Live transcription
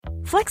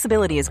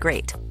Flexibility is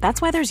great.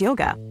 That's why there's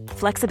yoga.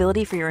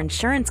 Flexibility for your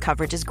insurance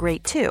coverage is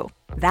great too.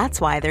 That's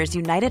why there's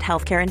United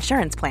Healthcare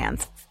Insurance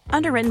Plans.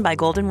 Underwritten by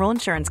Golden Rule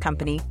Insurance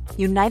Company,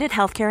 United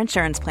Healthcare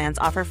Insurance Plans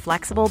offer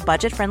flexible,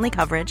 budget-friendly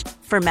coverage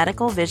for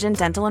medical, vision,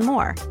 dental, and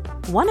more.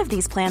 One of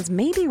these plans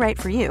may be right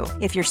for you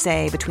if you're,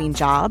 say, between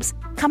jobs,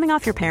 coming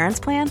off your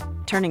parents' plan,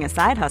 turning a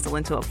side hustle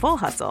into a full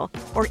hustle,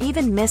 or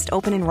even missed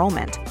open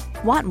enrollment.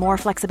 Want more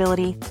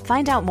flexibility?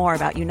 Find out more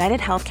about United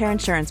Healthcare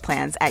Insurance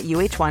Plans at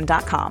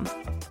uh1.com.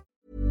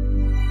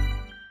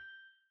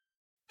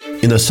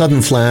 In a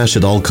sudden flash,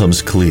 it all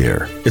comes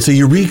clear. It's a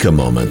eureka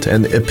moment,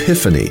 an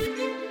epiphany.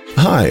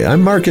 Hi,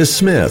 I'm Marcus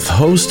Smith,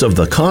 host of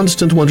the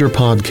Constant Wonder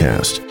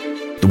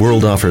podcast. The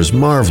world offers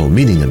marvel,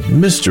 meaning,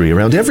 and mystery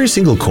around every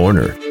single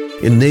corner.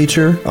 In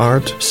nature,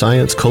 art,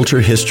 science,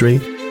 culture, history,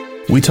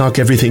 we talk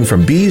everything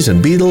from bees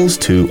and beetles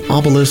to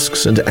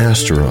obelisks and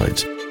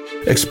asteroids.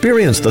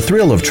 Experience the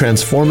thrill of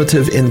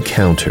transformative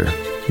encounter.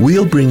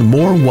 We'll bring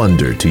more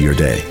wonder to your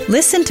day.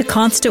 Listen to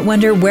Constant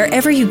Wonder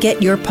wherever you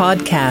get your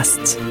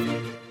podcasts.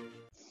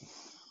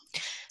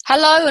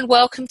 Hello and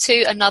welcome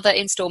to another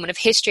instalment of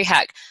History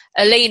Hack.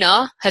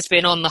 Alina has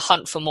been on the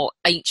hunt for more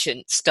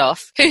ancient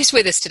stuff. Who's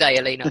with us today,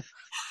 Alina?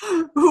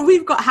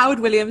 We've got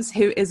Howard Williams,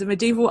 who is a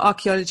medieval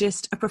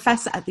archaeologist, a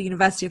professor at the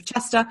University of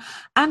Chester,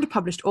 and a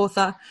published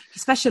author. He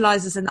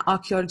specialises in the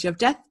archaeology of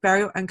death,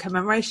 burial, and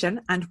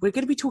commemoration, and we're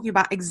going to be talking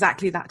about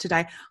exactly that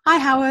today. Hi,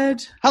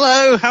 Howard.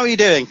 Hello, how are you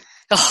doing?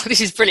 Oh,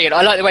 this is brilliant.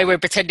 I like the way we're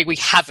pretending we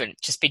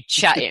haven't just been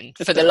chatting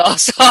for the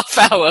last half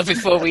hour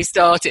before we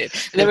started.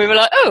 And then we were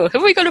like, oh,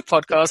 have we got a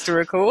podcast to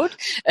record?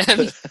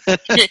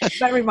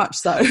 Very much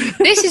so.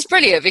 This is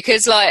brilliant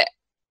because, like,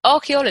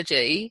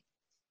 archaeology,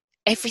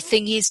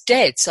 everything is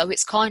dead, so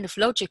it's kind of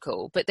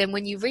logical. But then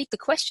when you read the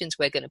questions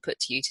we're going to put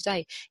to you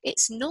today,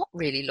 it's not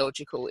really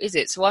logical, is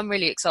it? So I'm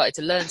really excited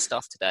to learn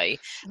stuff today.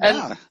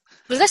 But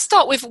let's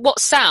start with what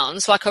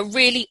sounds like a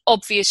really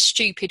obvious,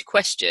 stupid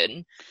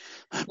question.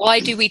 Why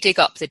do we dig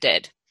up the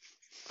dead?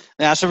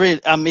 Yeah,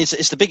 it's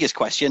it's the biggest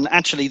question.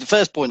 Actually, the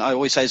first point I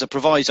always say as a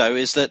proviso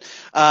is that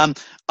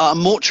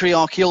mortuary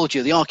archaeology,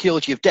 or the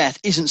archaeology of death,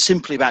 isn't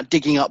simply about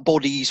digging up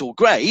bodies or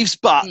graves,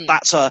 but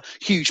that's a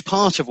huge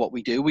part of what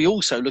we do. We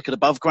also look at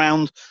above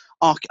ground,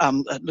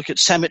 look at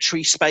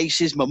cemetery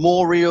spaces,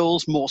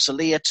 memorials,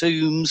 mausolea,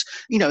 tombs,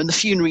 and the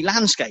funerary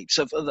landscapes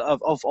of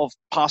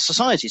past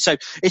societies. So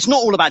it's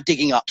not all about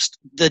digging up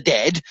the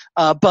dead,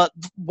 but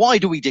why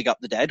do we dig up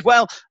the dead?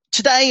 Well,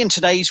 today, in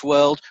today's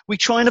world, we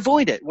try and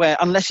avoid it, where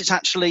unless it's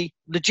actually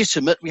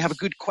legitimate, we have a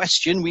good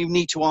question we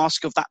need to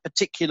ask of that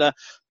particular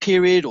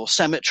period or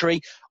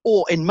cemetery,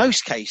 or in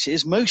most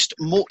cases, most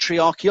mortuary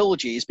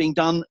archaeology is being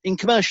done in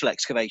commercial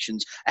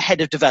excavations ahead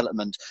of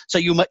development. So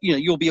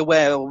you'll be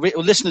aware, or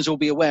listeners will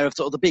be aware of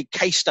the big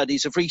case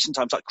studies of recent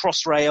times, like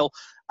Crossrail,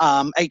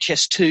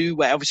 HS2,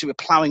 where obviously we're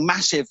ploughing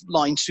massive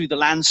lines through the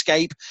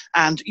landscape,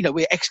 and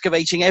we're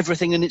excavating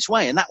everything in its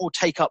way, and that will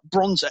take up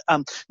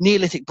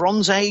Neolithic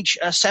Bronze Age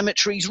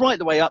cemeteries right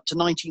the way up to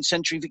 19th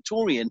century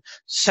Victorian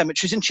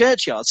cemeteries and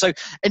churchyards. So,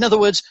 in other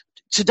words,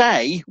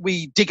 today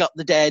we dig up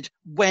the dead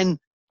when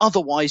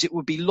otherwise it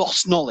would be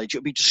lost knowledge, it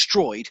would be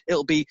destroyed,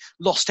 it'll be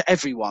lost to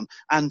everyone,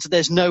 and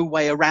there's no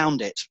way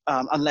around it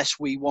unless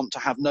we want to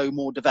have no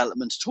more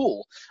development at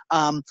all.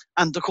 And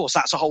of course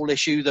that's a whole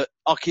issue that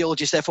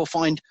archaeologists therefore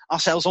find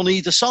ourselves on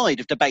either side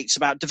of debates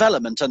about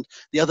development. And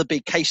the other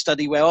big case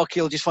study where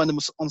archaeologists find them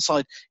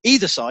on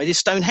either side is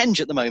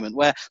Stonehenge at the moment,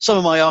 where some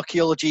of my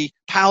archaeology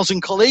pals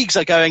and colleagues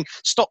are going,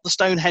 stop the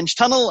Stonehenge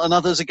tunnel, and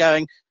others are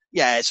going,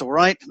 yeah, it's all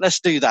right,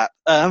 let's do that.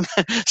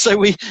 So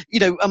we,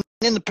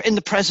 in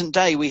the present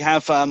day, we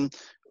have,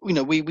 we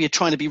are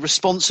trying to be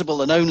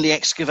responsible and only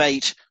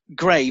excavate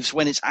graves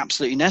when it's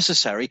absolutely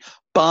necessary.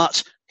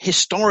 But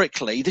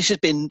historically, this has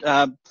been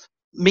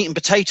meat and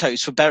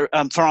potatoes for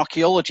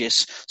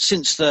archaeologists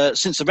since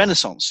the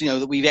Renaissance.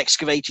 That we've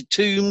excavated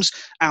tombs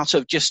out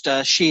of just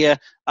sheer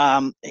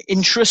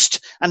interest,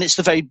 and it's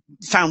the very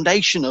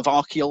foundation of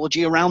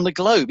archaeology around the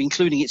globe,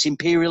 including its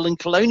imperial and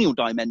colonial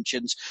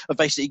dimensions of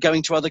basically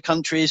going to other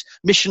countries,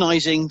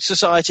 missionizing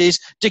societies,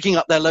 digging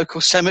up their local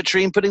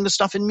cemetery, and putting the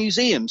stuff in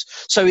museums.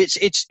 So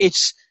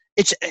it's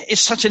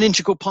such an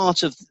integral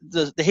part of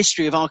the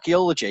history of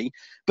archaeology.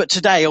 But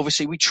today,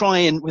 obviously, we try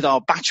and, with our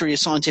battery of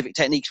scientific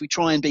techniques, we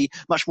try and be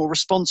much more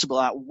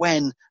responsible at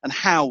when and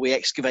how we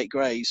excavate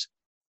graves.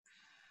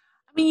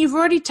 I mean, you've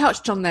already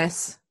touched on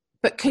this,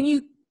 but can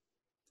you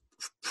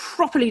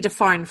properly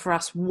define for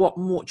us what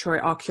mortuary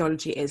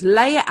archaeology is?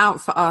 Lay it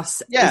out for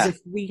us as if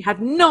we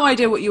had no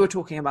idea what you were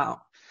talking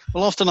about.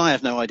 Well, often I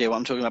have no idea what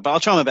I'm talking about, but I'll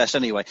try my best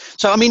anyway.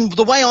 So, I mean,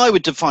 the way I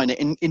would define it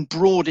in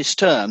broadest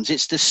terms,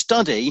 it's the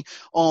study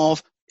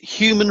of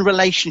human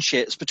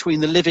relationships between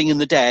the living and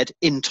the dead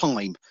in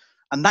time.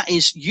 And that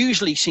is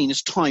usually seen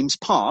as times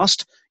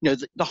past,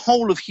 the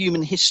whole of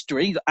human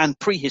history and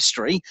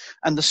prehistory,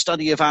 and the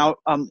study of our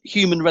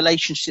human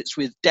relationships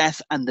with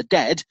death and the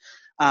dead,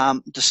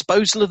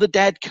 disposal of the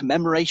dead,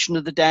 commemoration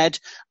of the dead,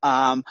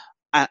 and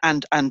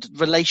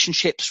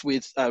relationships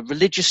with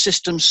religious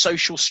systems,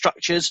 social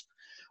structures.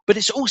 but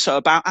it's also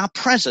about our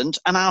present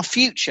and our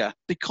future,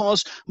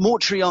 because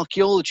mortuary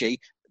archaeology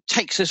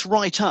takes us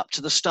right up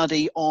to the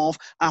study of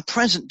our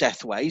present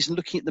deathways and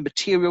looking at the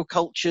material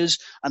cultures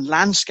and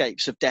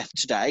landscapes of death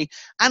today,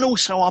 and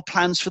also our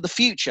plans for the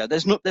future.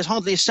 There's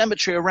hardly a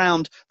cemetery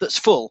around that's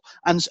full,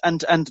 and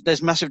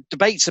there's massive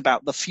debates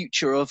about the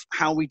future of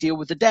how we deal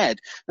with the dead.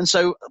 And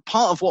so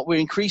part of what we're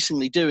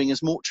increasingly doing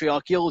as mortuary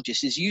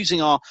archaeologists is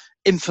using our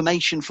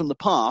information from the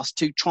past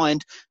to try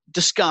and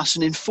discuss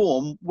and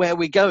inform where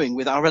we're going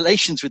with our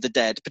relations with the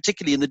dead,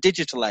 particularly in the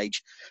digital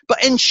age.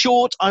 But in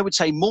short, I would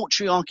say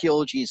mortuary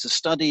archaeology is the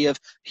study of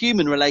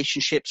human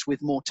relationships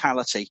with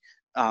mortality.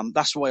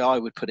 That's the way I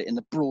would put it in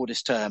the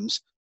broadest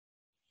terms.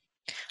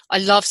 I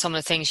love some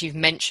of the things you've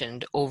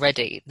mentioned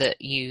already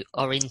that you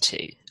are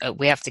into.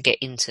 We have to get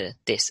into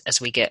this as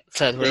we get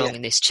further along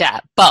in this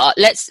chat, but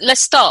let's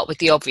start with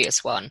the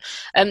obvious one.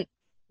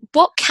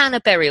 What can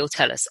a burial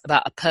tell us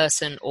about a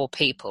person or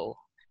people?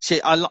 See,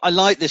 I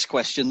like this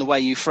question, the way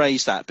you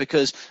phrase that,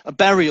 because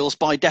burials,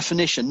 by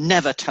definition,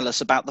 never tell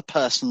us about the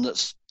person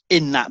that's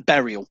in that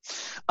burial.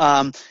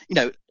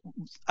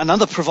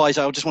 Another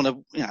proviso, I just want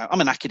to,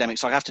 I'm an academic,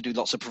 so I have to do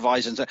lots of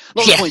provisos. A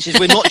lot of the points is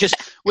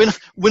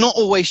we're not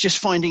always just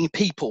finding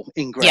people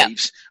in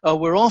graves.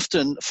 We're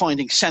often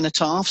finding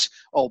cenotaphs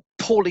or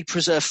poorly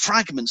preserved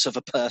fragments of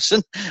a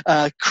person,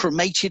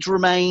 cremated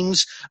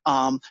remains,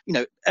 and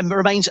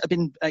remains that have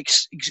been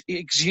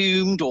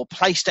exhumed or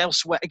placed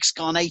elsewhere,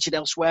 excarnated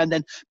elsewhere, and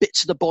then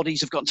bits of the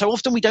bodies have gone. So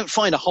often we don't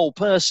find a whole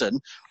person.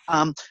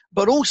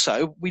 But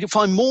also we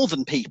find more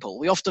than people.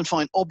 We often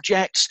find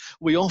objects.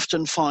 We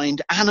often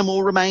find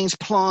animal remains,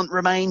 plant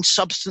remains,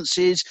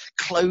 substances,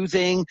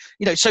 clothing.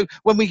 So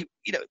when we,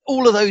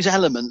 all of those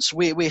elements,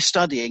 we're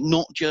studying,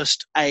 not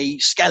just a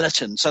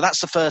skeleton. So that's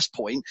the first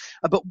point.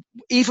 But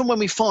even when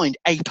we find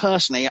a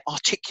person, a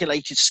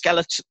articulated,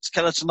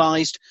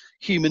 skeletonized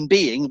human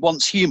being,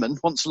 once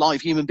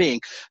live human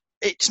being,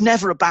 it's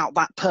never about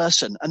that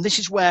person. And this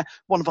is where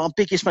one of our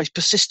biggest, most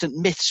persistent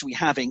myths we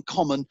have in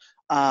common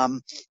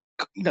sort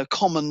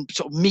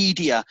of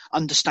media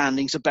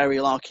understandings of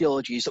burial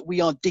archaeology is that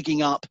we are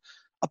digging up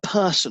a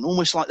person,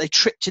 almost like they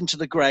tripped into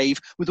the grave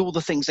with all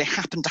the things they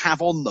happen to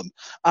have on them.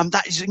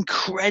 That is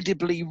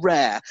incredibly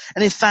rare.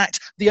 And in fact,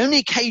 the only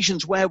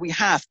occasions where we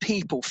have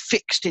people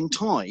fixed in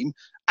time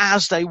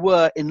as they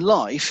were in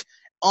life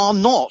are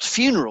not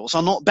funerals,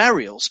 are not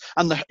burials.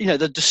 And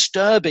the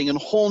disturbing and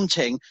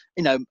haunting,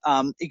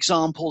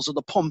 examples of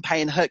the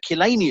Pompeii and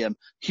Herculaneum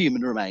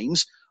human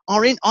remains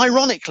are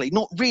ironically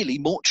not really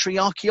mortuary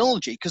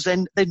archaeology, because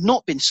then they've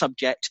not been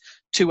subject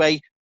to a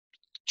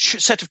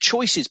set of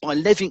choices by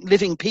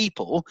living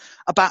people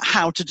about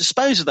how to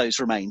dispose of those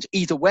remains,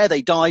 either where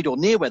they died or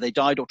near where they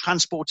died, or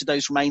transported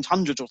those remains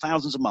hundreds or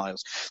thousands of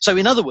miles. So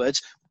in other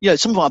words,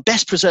 some of our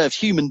best preserved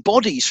human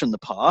bodies from the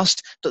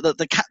past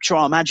that capture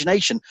our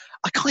imagination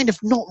are kind of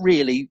not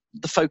really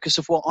the focus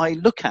of what I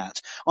look at.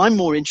 I'm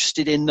more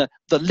interested in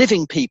the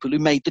living people who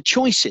made the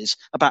choices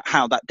about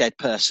how that dead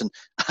person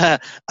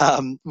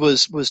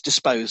was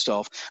disposed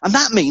of. And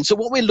that means that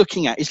what we're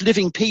looking at is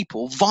living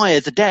people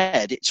via the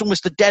dead. It's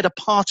almost the dead are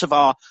part of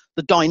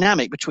the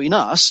dynamic between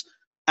us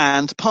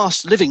and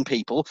past living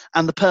people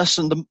and the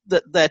person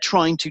that they're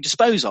trying to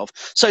dispose of.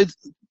 So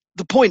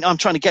the point I'm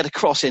trying to get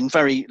across in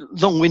very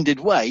long-winded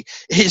way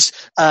is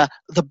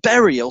the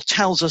burial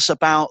tells us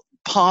about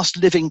past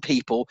living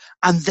people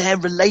and their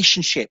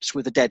relationships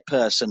with a dead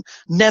person,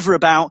 never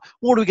about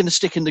what are we going to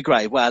stick in the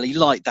grave. Well, he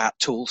liked that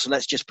tool, so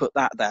let's just put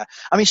that there.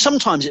 I mean,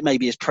 sometimes it may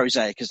be as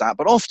prosaic as that,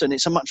 but often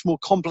it's a much more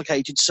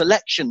complicated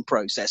selection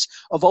process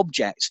of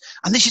objects.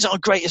 And this is our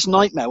greatest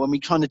nightmare when we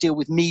kind of deal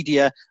with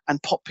media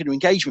and popular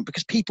engagement,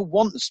 because people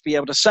want us to be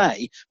able to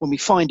say, when we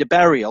find a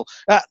burial,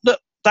 look,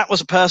 that was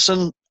a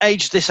person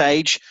aged this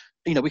age.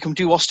 We can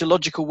do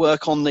osteological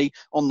work on the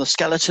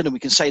skeleton, and we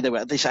can say they were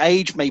at this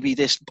age, maybe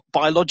this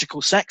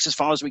biological sex as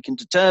far as we can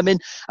determine,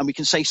 and we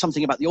can say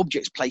something about the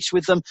objects placed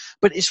with them.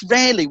 But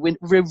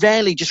we're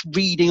rarely just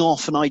reading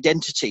off an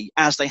identity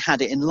as they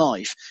had it in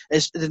life.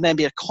 There may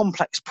be a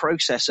complex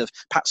process of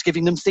perhaps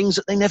giving them things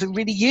that they never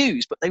really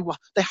used, but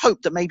they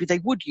hoped that maybe they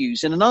would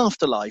use in an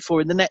afterlife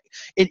or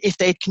if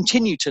they had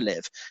continued to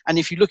live. And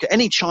if you look at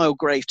any child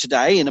grave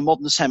today in a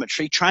modern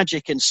cemetery,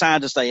 tragic and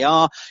sad as they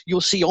are, you'll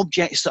see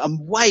objects that are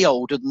way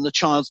older than the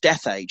child's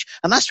death age.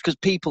 And that's because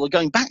people are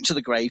going back to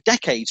the grave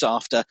decades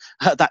after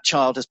that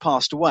child has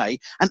passed away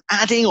and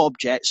adding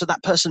objects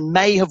that person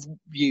may have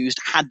used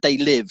had they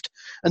lived.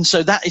 And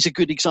so that is a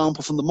good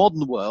example from the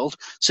modern world.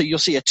 So you'll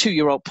see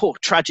a poor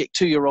tragic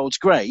 2-year-old's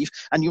grave,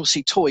 and you'll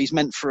see toys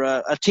meant for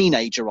a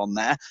teenager on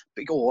there,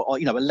 or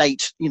a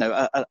late,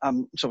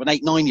 sort of an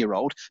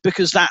 8-9-year-old,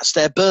 because that's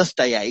their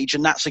birthday age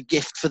and that's a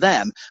gift for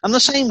them. And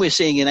the same we're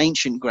seeing in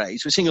ancient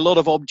graves. We're seeing a lot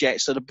of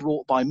objects that are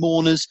brought by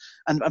mourners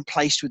and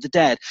placed with the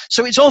dead.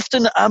 So it's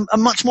often a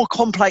much more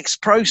complex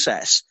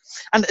process.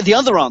 And the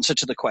other answer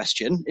to the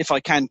question, if I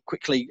can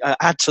quickly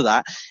add to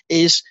that,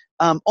 is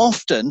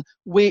often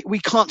we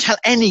can't tell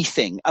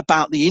anything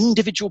about the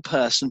individual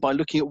person by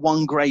looking at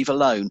one grave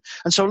alone.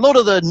 And so a lot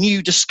of the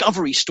new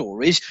discovery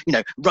stories,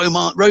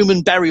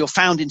 Roman burial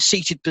found in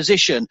seated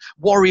position,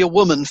 warrior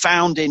woman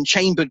found in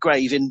chambered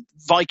grave in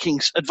Viking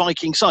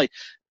site.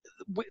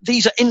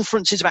 These are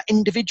inferences about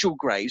individual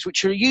graves,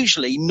 which are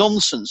usually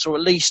nonsense or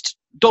at least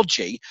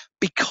dodgy,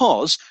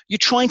 because you're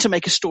trying to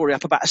make a story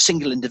up about a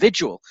single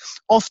individual.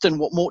 Often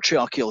what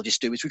mortuary archaeologists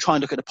do is we try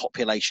and look at a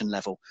population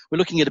level. We're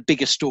looking at a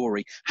bigger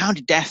story. How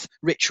do death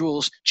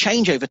rituals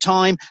change over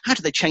time? How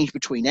do they change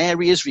between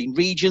areas, between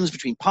regions,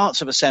 between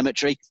parts of a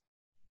cemetery?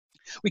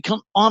 We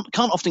can't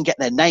often get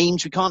their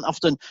names. We can't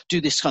often do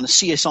this kind of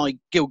CSI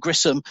Gil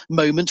Grissom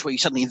moment where you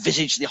suddenly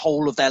envisage the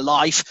whole of their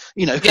life.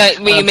 Yeah,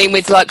 you mean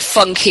with like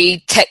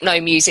funky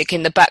techno music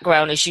in the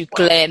background as you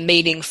glare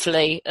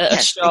meaningfully at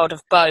a shard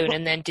of bone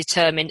and then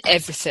determine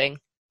everything.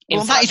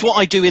 Well, that is what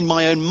I do in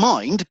my own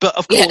mind, but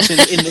of course,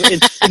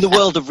 in the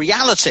world of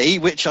reality,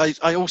 which I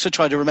also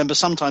try to remember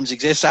sometimes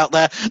exists out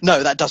there,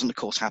 no, that doesn't, of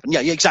course, happen.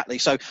 Yeah, exactly.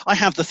 So I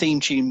have the theme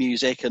tune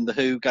music, and the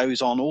Who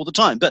goes on all the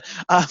time. But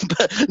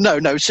no,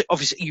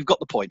 obviously you've got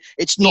the point.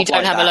 It's not. You don't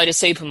like have that. a load of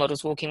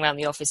supermodels walking around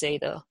the office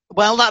either.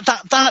 Well, that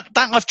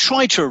I've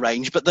tried to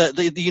arrange, but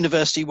the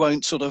university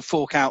won't sort of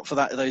fork out for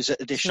those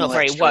additional. It's not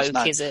very extras.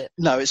 woke, is it?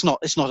 No, it's not.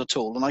 It's not at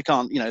all. And I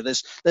can't.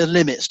 There are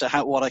limits to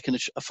what I can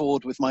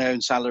afford with my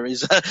own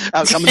salaries.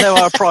 Outcome. And there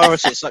are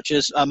priorities such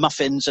as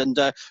muffins and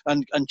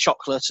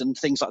chocolate and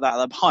things like that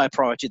are higher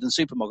priority than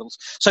supermodels.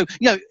 So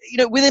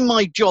within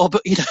my job,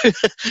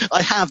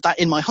 I have that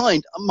in my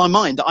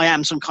mind that I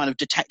am some kind of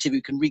detective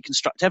who can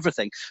reconstruct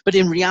everything. But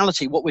in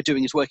reality, what we're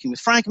doing is working with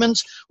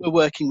fragments. We're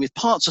working with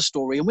parts of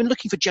story, and we're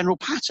looking for general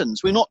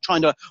patterns. We're not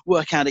trying to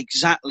work out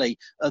exactly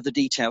the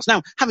details.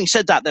 Now, having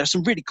said that, there's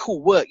some really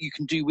cool work you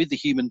can do with the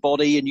human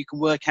body, and you can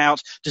work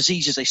out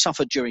diseases they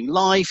suffered during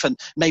life, and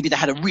maybe they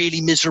had a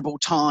really miserable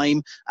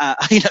time.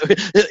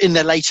 In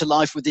their later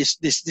life with this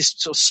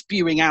sort of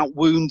spewing out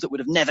wound that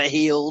would have never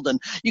healed, and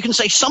you can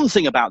say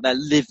something about their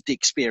lived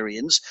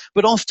experience,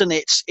 but often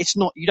it's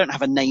not. You don't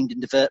have a named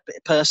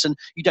person.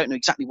 You don't know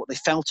exactly what they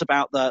felt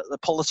about the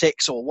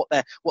politics or what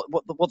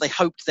they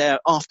hoped their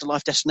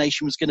afterlife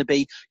destination was going to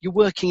be. You're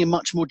working in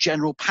much more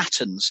general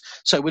patterns.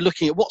 So we're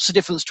looking at what's the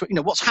difference to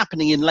what's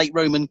happening in late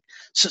Roman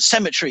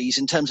cemeteries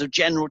in terms of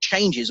general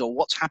changes, or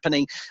what's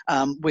happening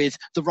with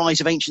the rise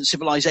of ancient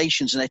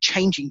civilizations and their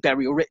changing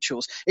burial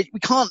rituals. We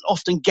can't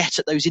often get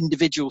at those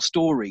individual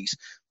stories.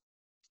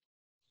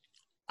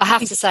 I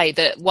have to say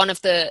that one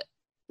of the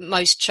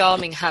most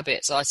charming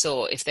habits I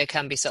saw, if there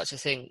can be such a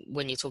thing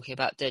when you're talking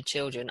about dead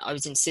children, I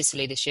was in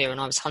Sicily this year and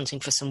I was hunting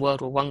for some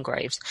World War I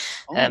graves.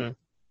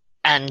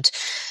 And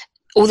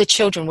all the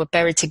children were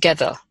buried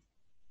together.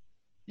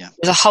 Yeah.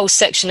 There's a whole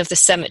section of the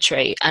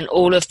cemetery, and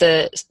all of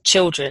the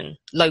children,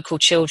 local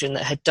children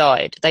that had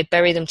died, they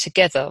bury them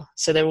together.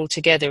 So they're all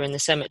together in the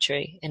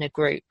cemetery in a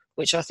group,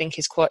 which I think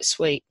is quite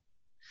sweet.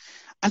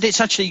 And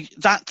it's actually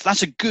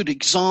that's a good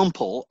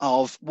example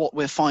of what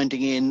we're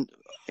finding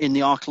in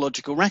the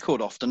archaeological record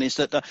often, is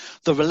that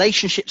the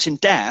relationships in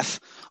death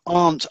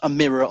aren't a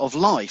mirror of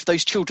life.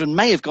 Those children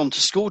may have gone to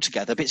school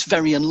together, but it's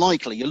very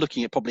unlikely. You're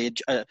looking at probably,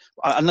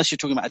 unless you're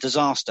talking about a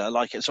disaster,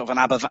 like it's sort of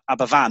an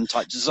Aberfan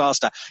type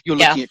disaster, you're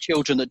looking at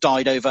children that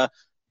died over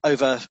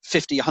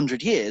 50,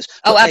 100 years.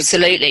 Oh,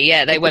 absolutely,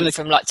 yeah. They went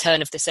from like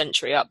turn of the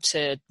century up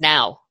to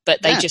now,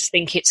 but they just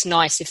think it's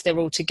nice if they're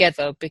all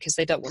together because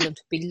they don't want them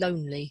to be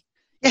lonely.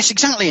 Yes,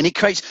 exactly. And it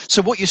creates,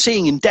 so what you're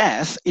seeing in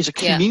death is a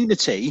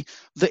community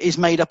that is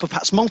made up of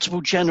perhaps multiple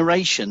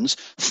generations,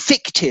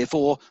 fictive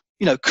or,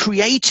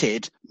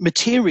 created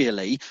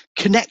materially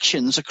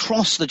connections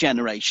across the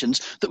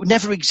generations that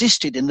never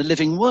existed in the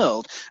living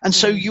world. And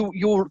so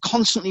you're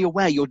constantly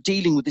aware you're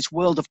dealing with this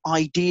world of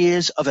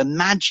ideas, of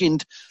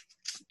imagined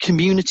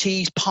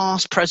communities,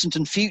 past, present,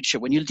 and future,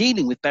 when you're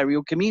dealing with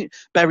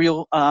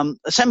burial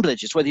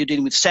assemblages, whether you're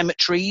dealing with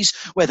cemeteries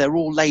where they're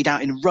all laid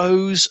out in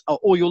rows,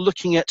 or you're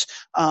looking at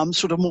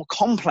sort of more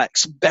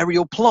complex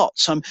burial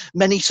plots.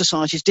 Many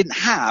societies didn't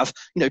have,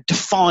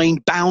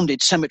 defined,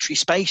 bounded cemetery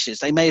spaces.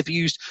 They may have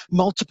used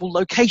multiple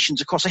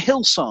locations across a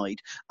hillside,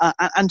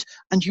 and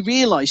you're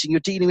realizing you're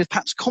dealing with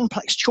perhaps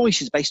complex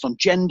choices based on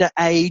gender,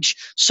 age,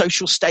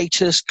 social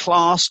status,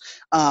 class,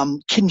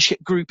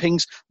 kinship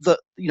groupings that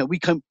we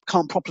can't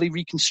properly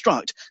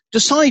reconstruct,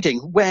 deciding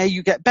where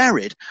you get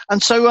buried.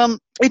 And so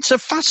it's a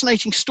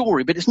fascinating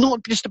story, but it's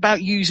not just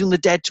about using the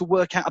dead to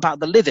work out about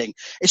the living.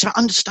 It's about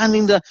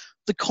understanding the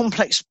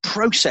complex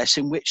process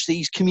in which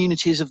these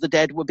communities of the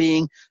dead were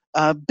being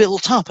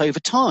built up over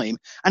time.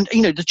 And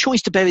the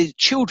choice to bury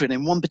children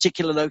in one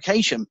particular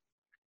location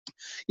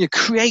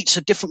creates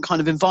a different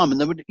kind of environment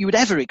than you would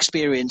ever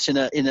experience in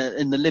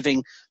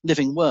the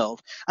living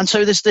world. And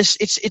so there's this,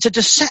 it's a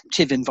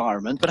deceptive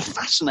environment, but a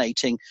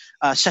fascinating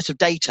set of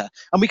data.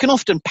 And we can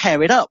often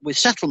pair it up with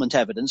settlement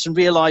evidence and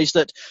realize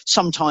that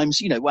sometimes,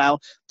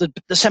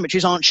 the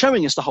cemeteries aren't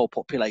showing us the whole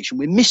population.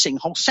 We're missing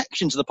whole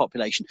sections of the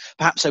population.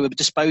 Perhaps they were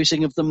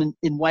disposing of them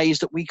in ways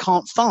that we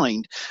can't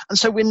find. And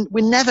so we're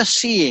never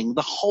seeing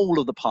the whole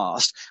of the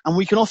past. And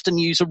we can often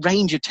use a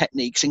range of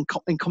techniques in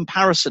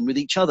comparison with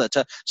each other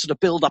to sort of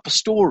build up a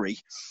story.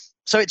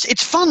 So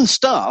it's fun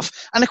stuff.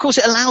 And of course,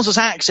 it allows us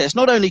access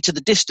not only to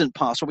the distant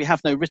past where we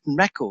have no written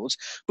records,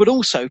 but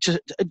also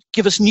to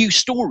give us new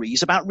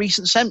stories about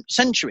recent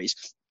centuries.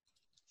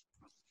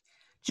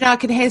 Do you know, I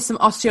can hear some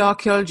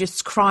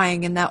osteoarchaeologists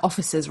crying in their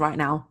offices right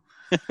now.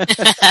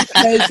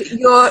 Because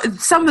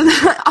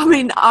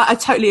I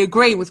totally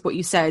agree with what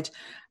you said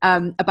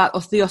about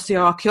the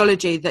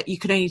osteoarchaeology, that you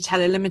can only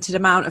tell a limited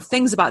amount of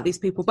things about these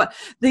people, but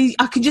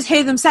I can just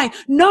hear them saying,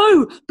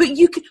 no, but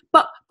you can,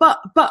 but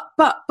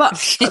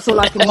that's all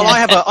I can hear.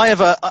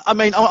 Well,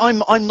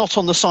 I'm not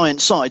on the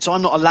science side, so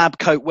I'm not a lab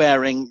coat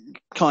wearing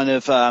kind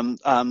of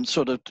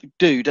sort of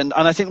dude, and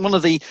I think one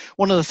of the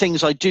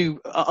things I do,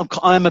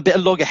 I'm a bit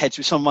of loggerheads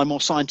with some of my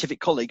more scientific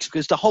colleagues,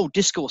 because the whole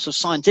discourse of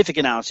scientific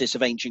analysis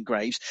of ancient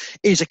graves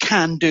is a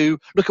can-do,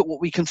 look at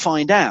what we can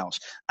find out,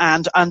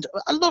 and a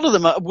lot of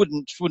them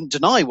wouldn't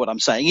deny what I'm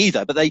saying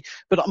either, but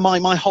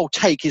my whole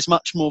take is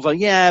much more of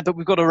a but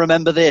we've got to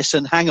remember this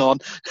and hang on.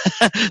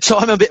 So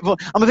I'm a bit more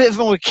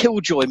a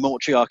killjoy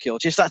mortuary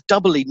archaeologist. That's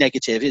doubly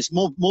negative. It's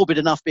more morbid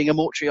enough being a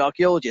mortuary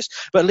archaeologist,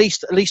 but at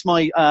least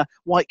my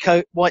white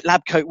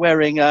lab coat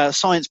wearing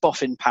science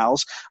boffin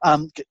pals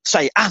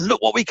say, and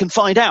look what we can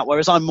find out,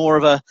 whereas I'm more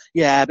of a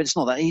but it's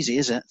not that easy,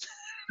 is it?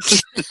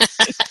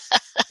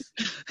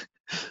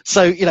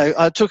 So,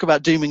 I talk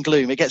about doom and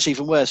gloom. It gets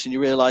even worse when you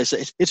realise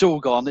that it's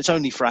all gone. It's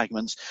only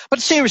fragments.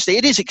 But seriously,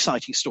 it is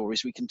exciting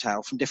stories we can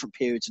tell from different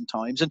periods and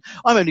times. And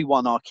I'm only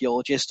one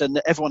archaeologist,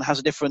 and everyone has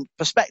a different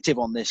perspective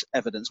on this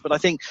evidence. But I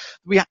think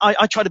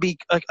I try to be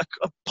a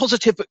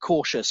positive but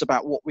cautious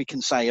about what we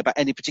can say about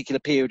any particular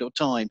period or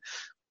time.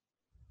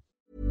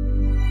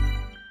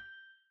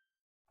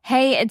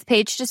 Hey, it's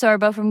Paige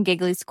DeSorbo from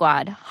Giggly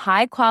Squad.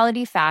 High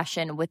quality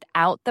fashion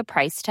without the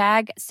price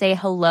tag. Say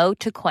hello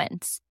to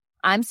Quince.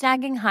 I'm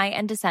snagging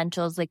high-end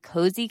essentials like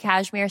cozy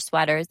cashmere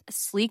sweaters,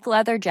 sleek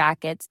leather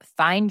jackets,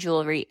 fine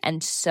jewelry,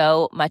 and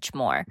so much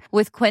more.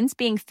 With Quince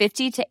being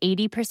 50 to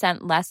 80%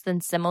 less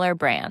than similar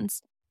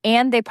brands.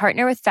 And they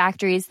partner with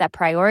factories that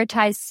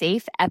prioritize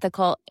safe,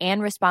 ethical,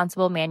 and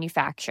responsible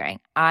manufacturing.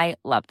 I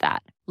love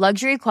that.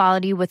 Luxury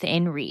quality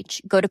within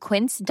reach. Go to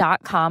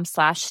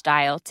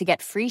quince.com/style to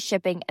get free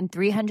shipping and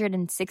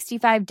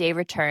 365-day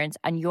returns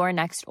on your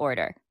next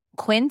order.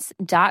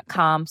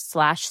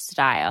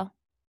 Quince.com/style.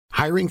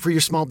 Hiring for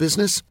your small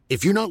business?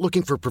 If you're not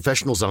looking for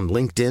professionals on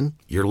LinkedIn,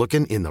 you're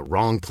looking in the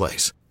wrong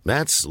place.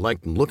 That's like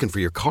looking for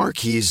your car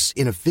keys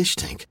in a fish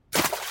tank.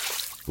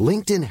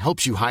 LinkedIn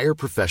helps you hire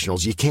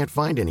professionals you can't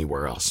find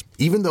anywhere else,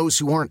 even those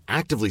who aren't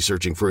actively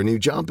searching for a new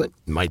job but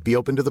might be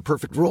open to the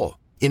perfect role.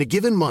 In a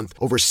given month,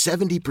 over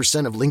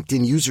 70% of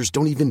LinkedIn users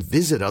don't even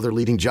visit other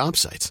leading job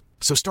sites.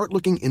 So start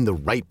looking in the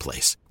right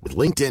place. With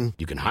LinkedIn,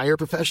 you can hire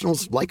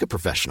professionals like a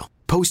professional.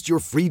 Post your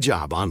free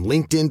job on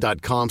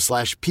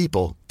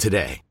linkedin.com/people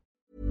today.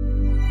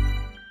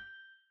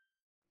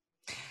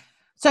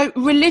 So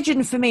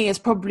religion for me is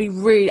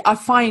probably I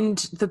find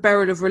the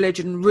burial of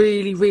religion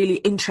really, really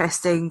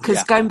interesting,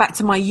 because going back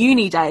to my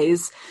uni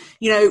days,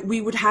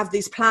 we would have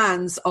these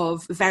plans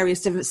of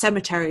various different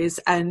cemeteries.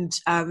 And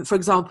for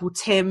example,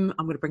 Tim,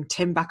 I'm going to bring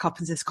Tim back up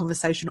into this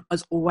conversation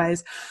as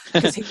always,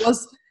 because he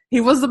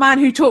was the man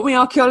who taught me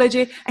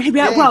archaeology, and he'd be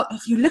like, well,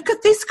 if you look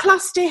at this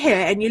cluster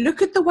here and you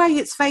look at the way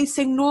it's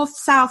facing north,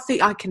 south,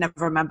 I can never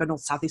remember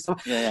north, south, east,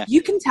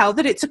 you can tell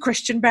that it's a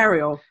Christian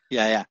burial.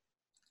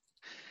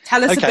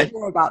 Tell us a bit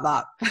more about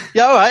that.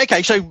 All right.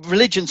 Okay. So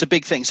religion's a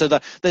big thing. So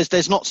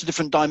there's lots of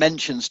different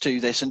dimensions to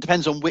this, and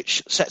depends on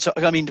which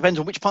depends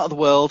on which part of the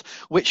world,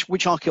 which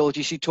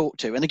archaeologists you talk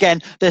to. And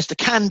again, there's the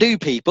can-do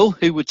people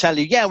who would tell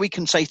you, we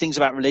can say things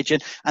about religion,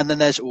 and then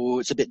there's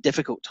it's a bit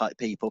difficult type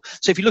people.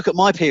 So if you look at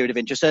my period of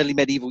interest, early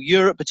medieval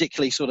Europe,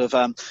 particularly sort of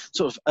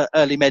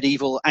early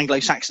medieval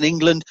Anglo-Saxon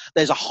England,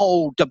 there's a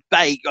whole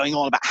debate going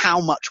on about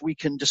how much we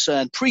can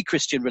discern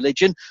pre-Christian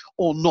religion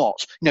or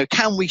not.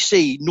 Can we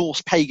see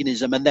Norse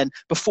paganism and then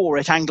before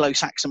it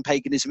Anglo-Saxon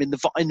paganism in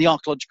the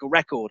archaeological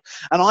record?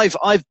 And I've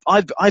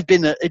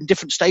been in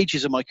different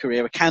stages of my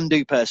career a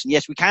can-do person.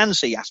 Yes, we can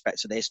see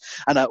aspects of this,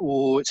 and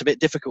it's a bit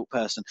difficult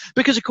person,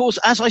 because of course,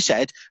 as I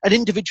said, an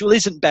individual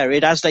isn't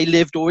buried as they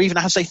lived or even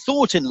as they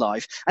thought in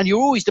life, and you're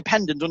always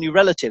dependent on your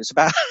relatives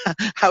about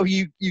how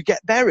you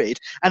get buried,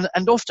 and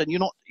often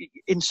you're not,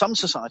 in some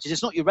societies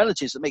it's not your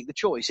relatives that make the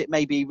choice. It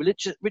may be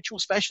ritual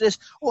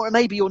specialists, or it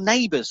may be your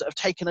neighbours that have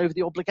taken over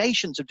the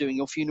obligations of doing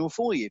your funeral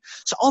for you.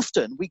 So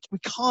often we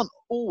can't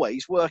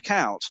always work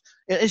out.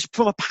 It's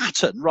from a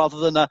pattern rather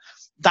than that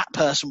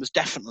person was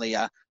definitely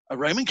a a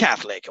Roman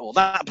Catholic, or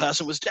that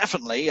person was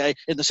definitely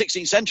in the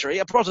 16th century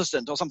a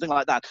Protestant, or something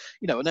like that.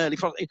 An early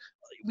Protestant.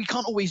 We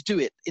can't always do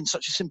it in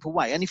such a simple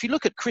way. And if you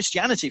look at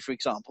Christianity, for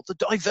example, the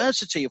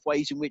diversity of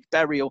ways in which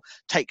burial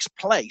takes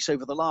place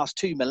over the last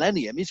 2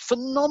 millennia is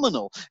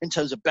phenomenal in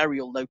terms of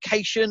burial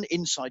location,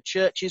 inside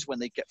churches when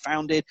they get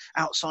founded,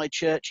 outside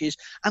churches.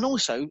 And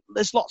also,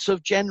 there's lots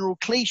of general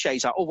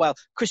cliches like, oh, well,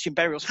 Christian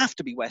burials have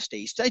to be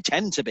West-East. They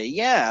tend to be,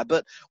 yeah,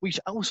 but we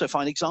also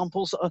find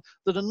examples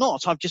that are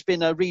not. I've just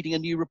been reading a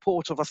new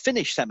report of a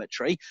Finnish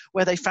cemetery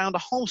where they found a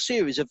whole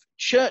series of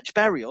church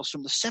burials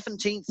from the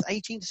 17th,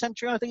 18th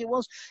century, I think it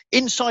was,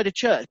 inside a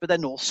church, but they're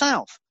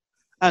north-south.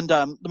 And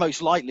the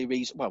most likely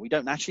reason, well, we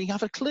don't actually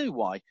have a clue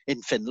why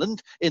in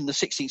Finland in the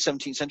 16th,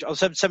 17th century, or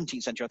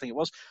 17th century, I think it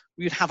was,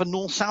 we would have a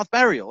north-south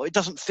burial. It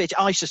doesn't fit,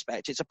 I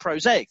suspect. It's a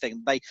prosaic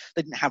thing. They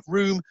didn't have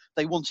room.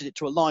 They wanted it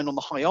to align on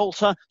the high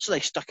altar, so they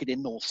stuck it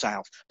in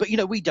north-south. But,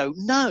 we don't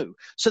know.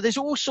 So there's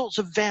all sorts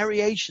of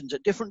variations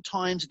at different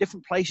times, at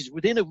different places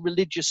within a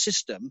religious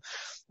system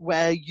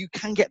where you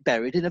can get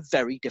buried in a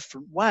very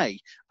different way.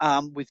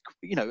 And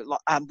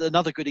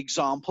another good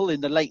example in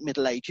the late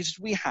Middle Ages is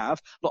we have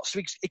lots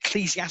of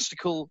ecclesiastical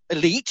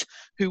elite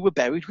who were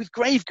buried with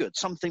grave goods,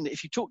 something that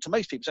if you talk to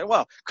most people say,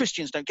 well,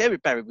 Christians don't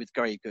get buried with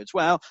grave goods.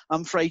 Well,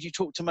 I'm afraid you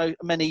talk to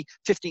many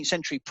 15th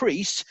century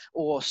priests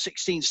or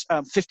 16th,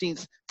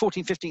 15th,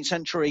 14th, 15th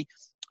century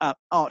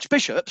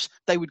archbishops.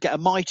 They would get a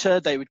mitre,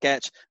 they would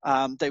get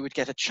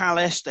a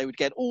chalice, they would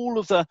get all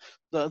of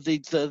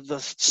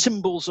the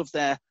symbols of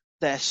their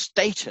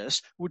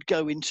status would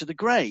go into the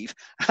grave,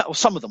 or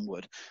some of them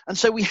would. And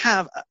so we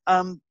have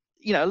a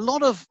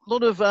lot of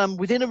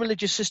within a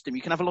religious system,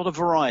 you can have a lot of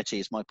variety,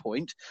 is my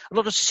point, a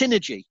lot of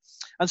synergy.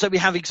 And so we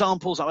have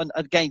examples, and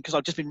again, because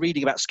I've just been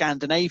reading about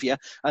Scandinavia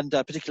and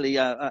particularly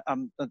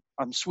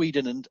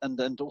Sweden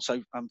and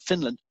also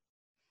Finland.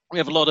 We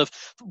have a lot of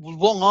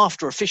long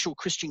after official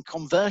Christian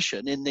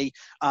conversion in the,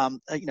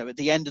 at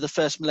the end of the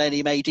first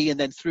millennium AD and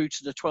then through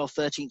to the 12th,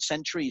 13th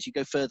century, as you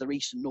go further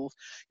east and north,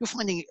 you're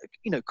finding,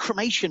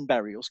 cremation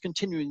burials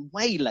continuing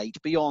way late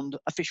beyond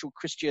official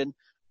Christian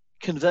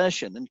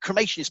conversion. And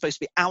cremation is supposed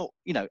to be out.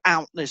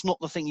 There's not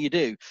the thing you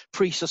do.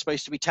 Priests are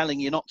supposed to be telling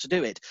you not to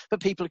do it,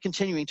 but people are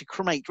continuing to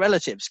cremate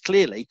relatives,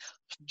 clearly,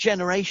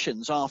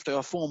 generations after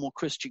a formal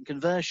Christian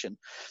conversion.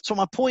 So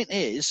my point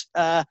is,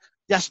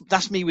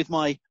 that's me with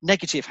my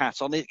negative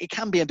hat on. It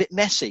can be a bit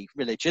messy,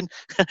 religion,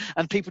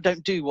 and people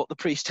don't do what the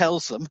priest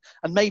tells them,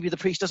 and maybe the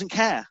priest doesn't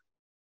care.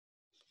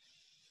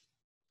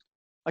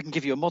 I can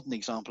give you a modern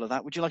example of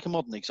that. Would you like a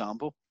modern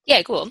example?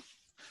 Yeah, go on.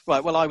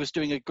 Right, well, I was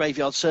doing a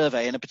graveyard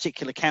survey in a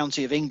particular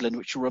county of England,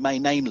 which will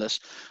remain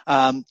nameless,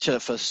 to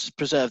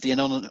preserve the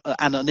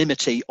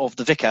anonymity of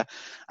the vicar.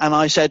 And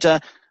I said,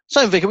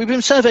 so, vicar, we've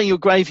been surveying your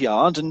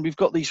graveyard, and we've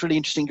got these really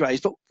interesting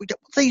graves, but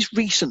these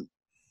recent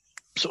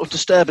sort of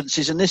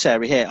disturbances in this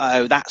area here,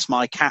 oh, that's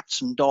my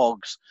cats and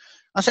dogs.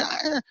 I said,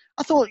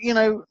 I thought,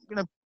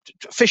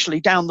 officially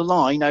down the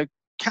line,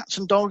 cats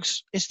and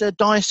dogs, is the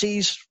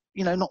diocese,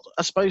 not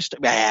supposed to.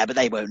 Yeah, but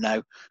they won't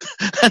know.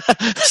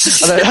 I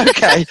said,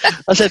 okay.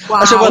 I said,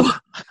 well,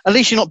 at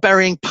least you're not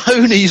burying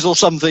ponies or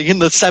something in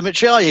the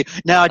cemetery, are you?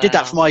 No, I did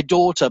that for my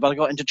daughter, but I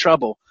got into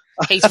trouble.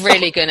 He's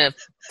really going to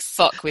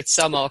fuck with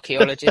some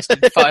archaeologist in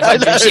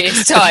 500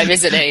 years' time,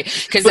 isn't he?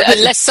 Because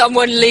unless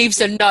someone leaves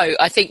a note,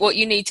 I think what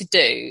you need to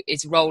do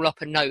is roll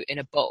up a note in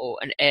a bottle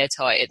and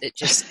airtight it that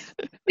just,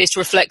 this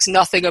reflects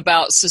nothing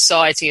about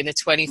society in the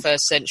 21st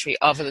century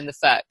other than the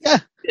fact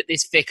that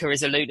this vicar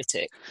is a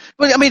lunatic.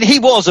 Well, I mean, he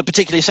was a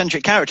particularly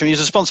eccentric character. He was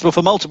responsible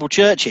for multiple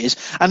churches,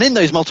 and in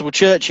those multiple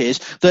churches,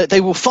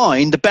 they will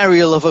find the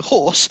burial of a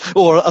horse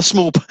or a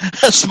small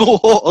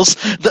horse.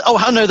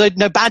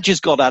 No badges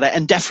got at it,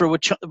 and DEFRA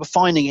were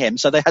finding him,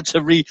 so they had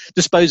to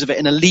dispose of it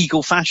in a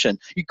legal fashion.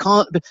 You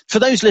can't. For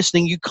those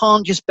listening, you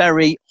can't just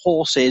bury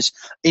horses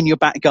in your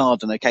back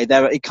garden. Okay,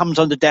 it comes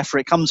under DEFRA.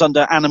 It comes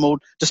under animal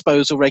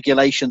disposal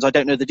regulations. I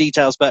don't know the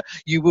details, but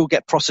you will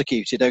get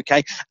prosecuted.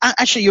 Okay,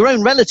 actually, your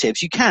own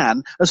relatives, you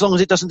can, as long as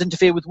it doesn't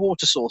interfere with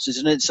water sources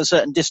and it's a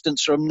certain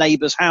distance from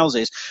neighbours'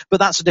 houses. But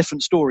that's a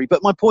different story.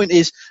 But my point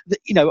is that,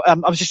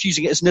 I was just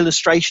using it as an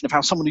illustration of how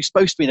someone who's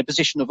supposed to be in a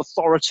position of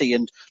authority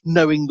and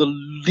knowing the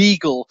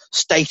legal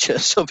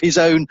status of his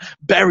own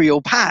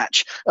burial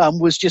patch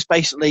was just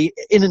basically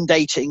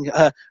inundating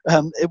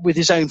with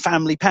his own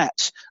family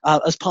pets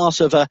as part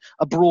of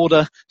a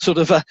broader sort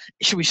of,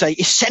 should we say,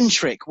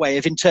 eccentric way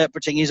of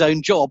interpreting his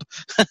own job.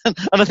 And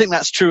I think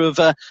that's true of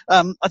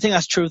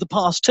the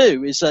past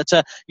too, is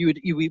that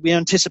we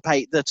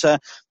anticipate that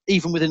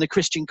even within a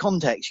Christian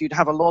context, you'd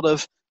have a lot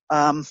of,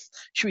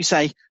 should we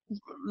say,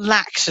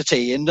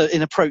 laxity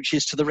in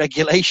approaches to the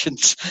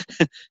regulations.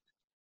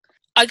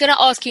 I'm going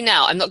to ask you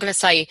now, I'm not going to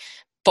say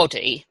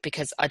body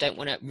because I don't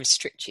want to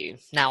restrict you.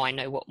 Now I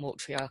know what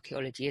mortuary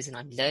archaeology is and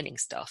I'm learning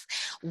stuff.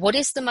 What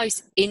is the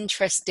most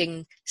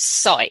interesting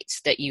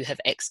site that you have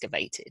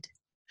excavated?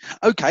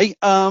 Okay,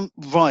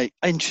 right,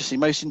 interesting,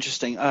 most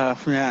interesting.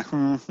 Yeah.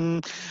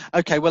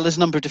 Okay, well, there's a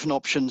number of different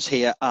options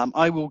here.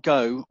 I will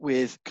go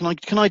with.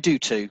 Can I do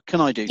two?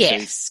 Can I do two?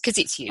 Yes, because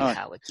it's you, Right.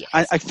 Howard.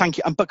 Yes. I thank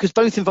you, but because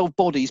both involve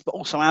bodies, but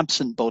also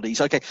absent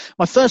bodies. Okay,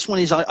 my first one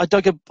is I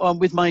dug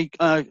with my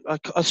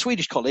a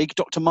Swedish colleague,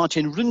 Dr.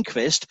 Martin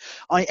Rundqvist.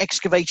 I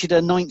excavated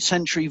a 9th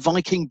century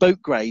Viking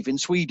boat grave in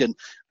Sweden,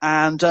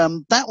 and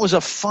that was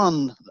a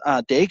fun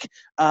dig.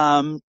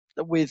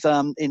 With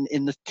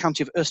in the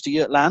county of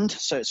Östergötland,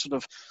 so it's sort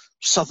of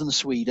southern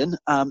Sweden,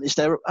 is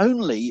their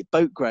only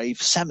boat grave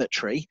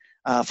cemetery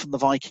from the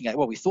Viking age.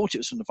 Well, we thought it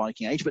was from the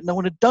Viking age, but no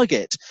one had dug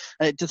it.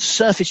 The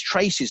surface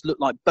traces looked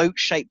like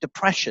boat-shaped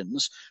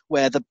depressions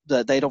where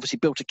they'd obviously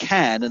built a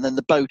cairn and then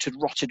the boat had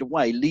rotted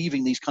away,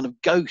 leaving these kind of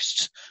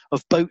ghosts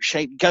of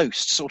boat-shaped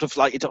ghosts, sort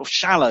of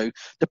shallow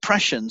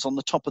depressions on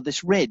the top of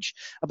this ridge.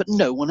 But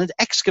no one had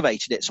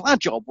excavated it. So our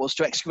job was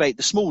to excavate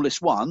the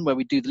smallest one where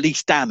we do the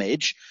least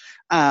damage,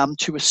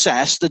 to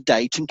assess the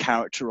date and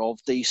character of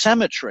the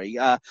cemetery.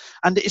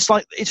 And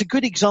it's a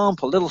good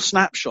example, a little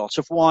snapshot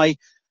of why,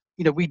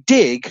 we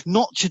dig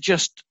not to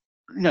just,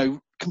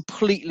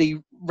 completely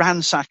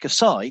ransack a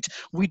site.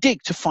 We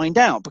dig to find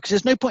out, because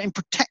there's no point in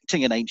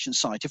protecting an ancient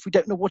site if we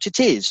don't know what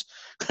it is.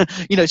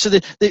 So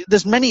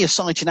there's many a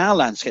site in our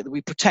landscape that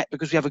we protect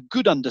because we have a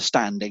good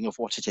understanding of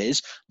what it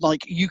is.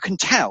 Like, you can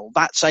tell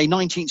that's a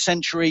 19th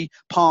century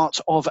part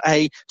of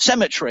a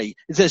cemetery.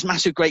 There's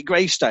massive great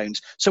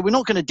gravestones. So we're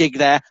not going to dig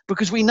there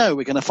because we know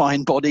we're going to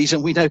find bodies,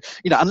 and we know,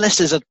 unless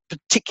there's a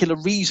particular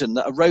reason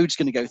that a road's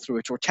going to go through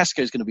it or a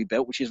Tesco is going to be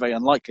built, which is very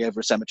unlikely over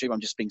a cemetery.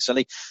 I'm just being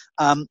silly.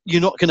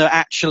 You're not going to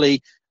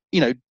actually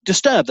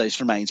disturb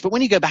those remains. But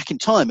when you go back in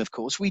time, of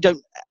course, we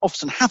don't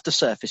often have the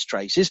surface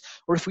traces,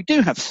 or if we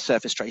do have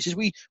surface traces,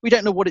 we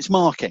don't know what it's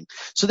marking.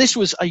 So this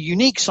was a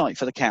unique site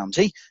for the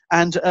county,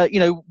 and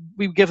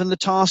we were given the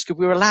task of,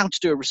 we were allowed to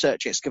do a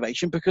research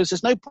excavation because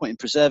there's no point in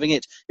preserving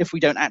it if we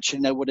don't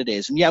actually know what it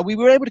is. And yeah, we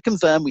were able to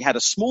confirm we had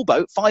a small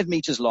boat, 5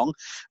 meters long,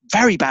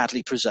 very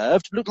badly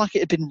preserved, looked like it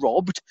had been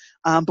robbed,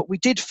 but we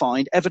did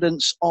find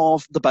evidence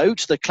of the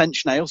boat, the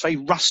clench nails, very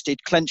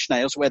rusted clench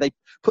nails where they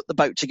put the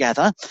boat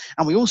together.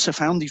 And we also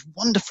found these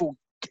wonderful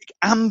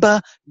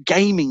amber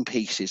gaming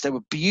pieces. They were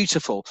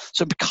beautiful.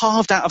 So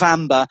carved out of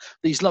amber,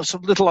 these lots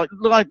of little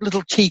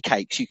little tea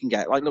cakes you can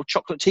get, like little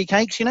chocolate tea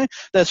cakes,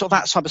 they're sort of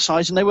that type of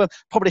size, and they were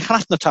probably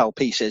Hrafnatal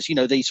pieces,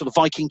 the sort of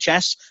Viking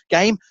chess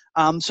game.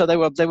 So they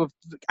were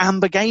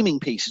amber gaming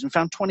pieces, and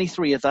found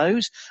 23 of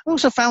those. We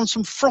also found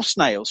some frost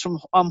nails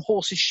from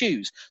horses'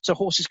 shoes, so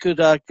horses could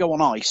go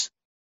on ice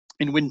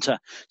in winter.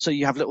 So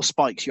you have little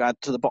spikes you add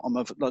to the bottom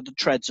of the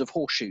treads of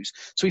horseshoes.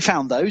 So we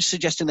found those,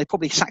 suggesting they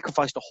probably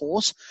sacrificed a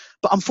horse.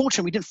 But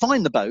unfortunately, we didn't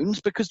find the bones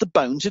because the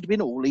bones had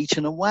been all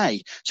eaten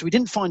away. So we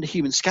didn't find a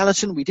human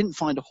skeleton. We didn't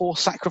find a horse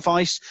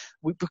sacrifice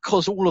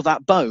because all of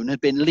that bone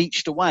had been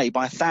leached away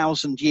by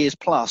 1,000 years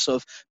plus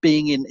of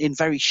being in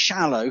very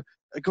shallow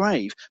a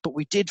grave. But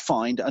we did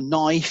find a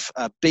knife,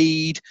 a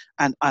bead,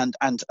 and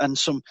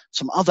some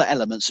other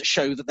elements that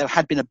show that there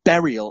had been a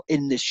burial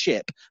in this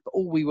ship. But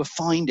all we were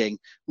finding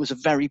was a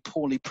very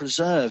poorly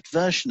preserved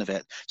version of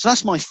it. So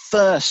that's my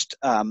first,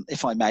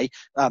 if I may,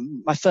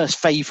 my first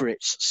favourite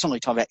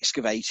site I've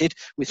excavated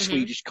with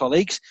Swedish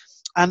colleagues.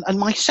 And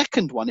my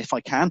second one, if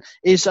I can,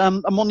 is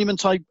a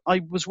monument I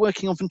was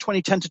working on from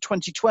 2010 to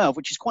 2012,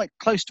 which is quite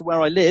close to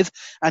where I live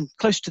and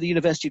close to the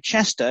University of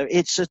Chester.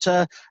 It's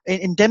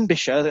in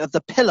Denbighshire,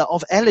 the Pillar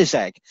of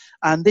Elizeg.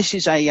 And this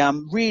is a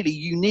really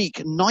unique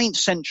 9th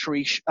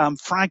century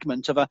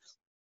fragment of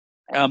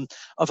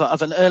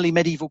an early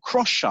medieval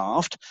cross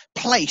shaft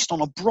placed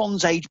on a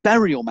Bronze Age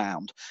burial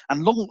mound.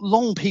 And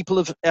long people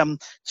have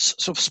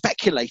sort of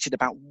speculated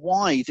about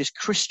why this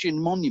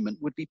Christian monument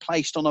would be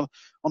placed on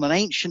an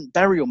ancient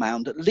burial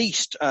mound, at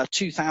least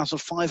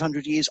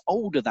 2,500 years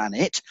older than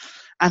it.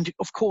 And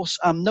of course,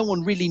 no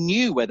one really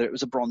knew whether it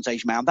was a Bronze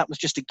Age mound. That was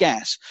just a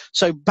guess.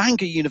 So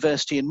Bangor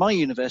University and my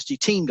university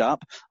teamed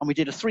up, and we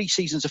did 3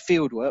 seasons of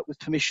fieldwork with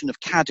permission of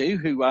Cadw,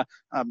 who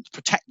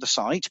protect the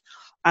site.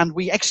 And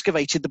we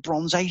excavated the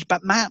Bronze Age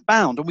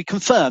mound, and we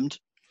confirmed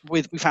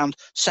we found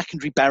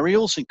secondary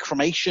burials and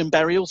cremation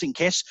burials in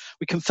Kiss.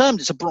 We confirmed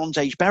it's a Bronze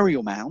Age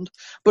burial mound,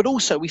 but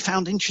also we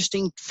found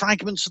interesting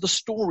fragments of the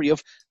story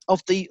of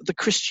the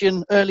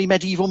Christian early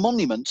medieval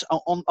monument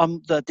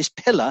on this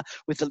pillar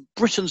with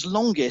Britain's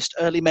longest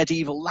early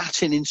medieval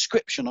Latin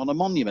inscription on a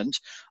monument,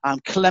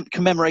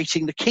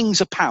 commemorating the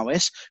kings of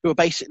Powys, who are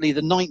basically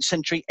the 9th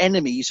century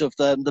enemies of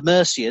the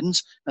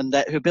Mercians, and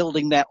who are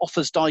building their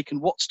Offansdyke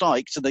and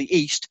Wattsdyke to the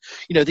east.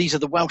 These are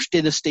the Welsh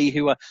dynasty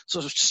who are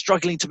sort of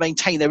struggling to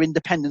maintain their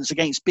independence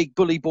against big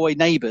bully boy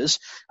neighbours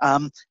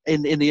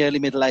in the early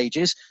Middle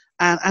Ages.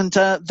 And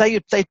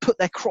they put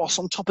their cross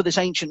on top of this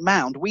ancient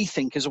mound, we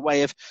think, as a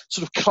way of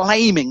sort of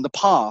claiming the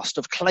past,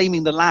 of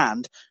claiming the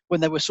land when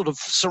they were sort of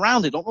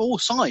surrounded on all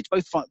sides,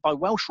 both by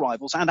Welsh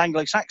rivals and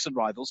Anglo-Saxon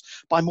rivals,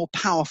 by more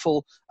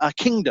powerful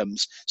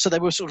kingdoms. So they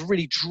were sort of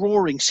really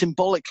drawing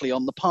symbolically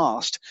on the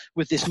past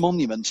with this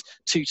monument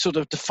to sort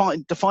of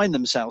define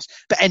themselves.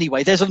 But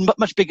anyway, there's a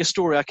much bigger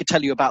story I could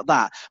tell you about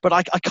that. But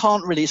I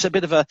can't really. It's a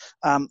bit of a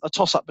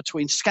toss-up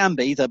between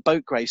Scamby, the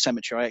boat grave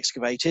cemetery I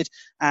excavated,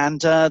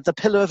 and the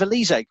Pillar of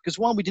Elysee. Because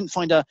while we didn't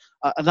find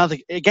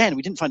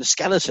we didn't find a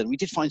skeleton, we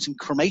did find some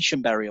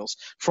cremation burials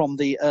from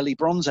the early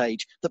Bronze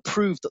Age that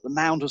proved that the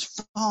mound was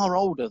far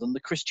older than the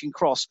Christian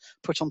cross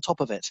put on top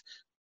of it.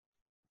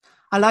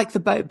 I like the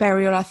boat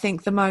burial, I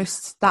think, the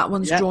most. That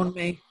one's drawn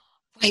me.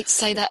 Wait,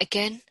 say that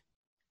again.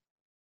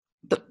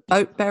 The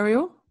boat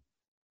burial?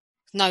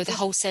 No, the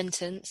whole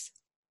sentence.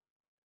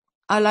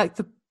 I like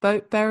the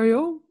boat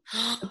burial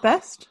the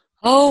best.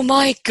 Oh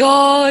my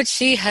God,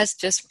 she has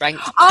just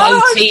ranked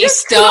boaty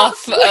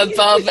stuff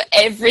above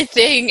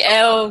everything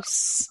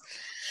else.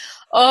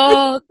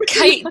 Oh,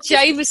 Kate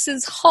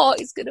Jameson's heart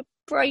is going to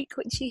break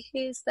when she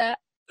hears that.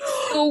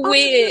 Your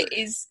weir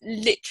is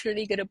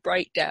literally going to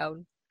break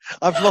down.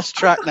 I've lost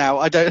track now.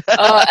 I don't.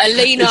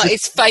 Alina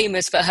is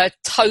famous for her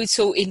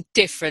total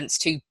indifference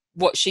to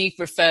what she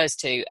refers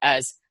to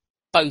as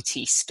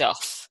boaty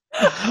stuff.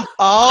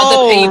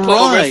 Other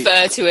people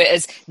refer to it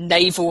as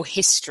naval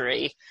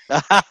history.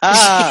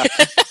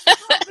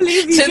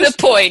 To the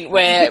point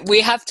where we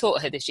have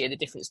taught her this year the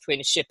difference between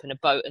a ship and a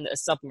boat, and that a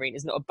submarine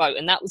is not a boat,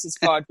 and that was as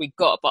far as we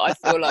got. But I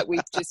feel like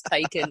we've just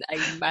taken a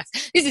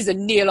this is a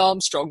Neil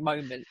Armstrong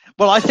moment.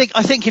 Well, I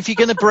think if you're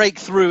going to break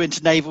through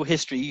into naval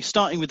history,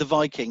 starting with the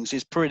Vikings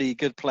is pretty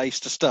good place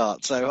to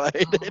start. So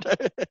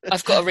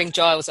I've got to ring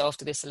Giles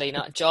after this,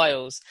 Alina.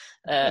 Giles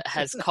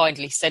has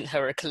kindly sent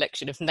her a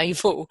collection of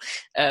naval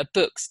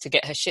books to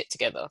get her shit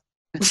together.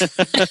 So,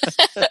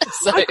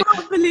 I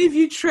can't believe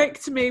you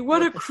tricked me.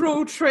 What a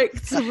cruel trick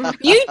to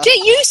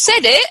you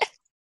said it.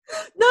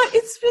 No,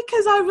 it's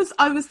because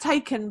I was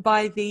taken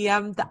by the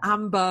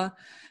amber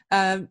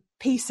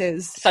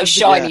pieces. So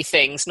shiny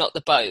things, not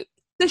the boat.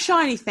 The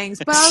shiny things,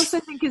 but I also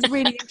think it's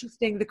really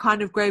interesting the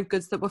kind of grave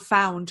goods that were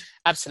found.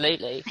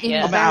 Absolutely,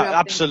 yeah,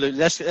 absolutely.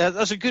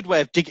 That's a good way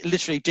of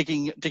literally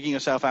digging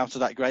yourself out of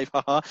that grave.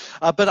 But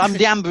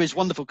the amber is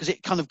wonderful because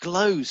it kind of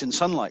glows in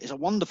sunlight. It's a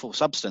wonderful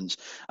substance,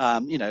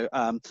 and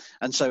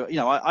so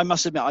I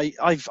must admit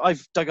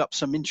I've dug up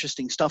some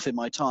interesting stuff in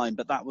my time,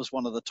 but that was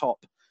one of the top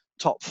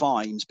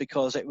finds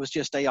because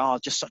they are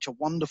just such a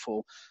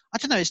wonderful. I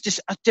don't know. It's just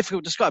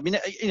difficult to describe. I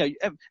mean,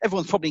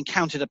 everyone's probably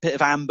encountered a bit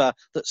of amber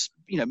that's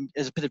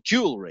as a bit of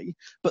jewellery,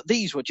 but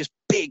these were just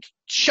big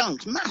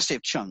chunks,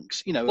 massive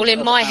chunks. Well,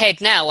 in my head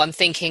now, I'm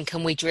thinking,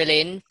 can we drill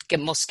in, get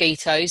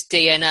mosquitoes,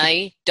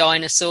 DNA,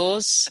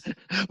 dinosaurs,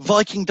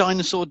 Viking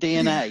dinosaur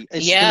DNA?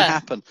 It's going to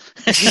happen.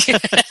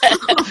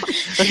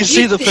 I can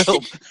see the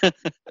film.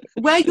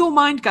 Where your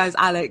mind goes,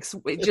 Alex,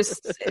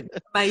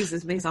 it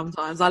amazes me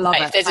sometimes. I love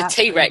it. If there's a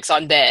T-Rex,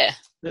 I'm there.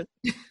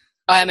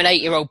 I am an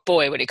 8-year-old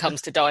boy when it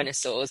comes to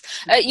dinosaurs.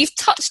 You've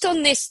touched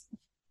on this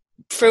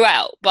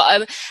throughout,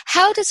 but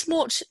how does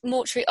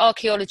mortuary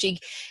archaeology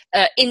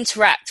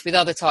interact with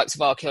other types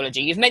of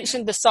archaeology? You've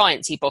mentioned the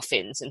sciencey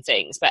boffins and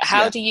things, but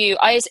how do you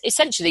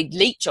essentially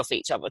leech off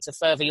each other to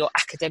further your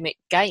academic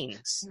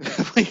gains?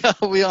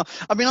 we are.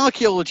 I mean,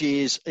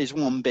 archaeology is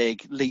one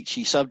big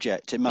leechy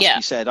subject. It must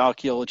be said.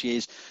 Archaeology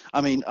is.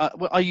 I mean,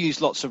 I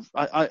use lots of.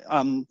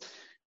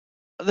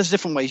 There's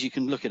different ways you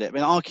can look at it. I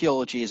mean,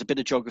 archaeology is a bit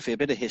of geography, a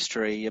bit of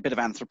history, a bit of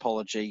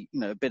anthropology,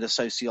 a bit of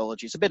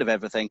sociology. It's a bit of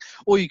everything.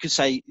 Or you could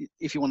say,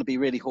 if you want to be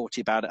really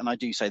haughty about it, and I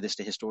do say this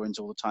to historians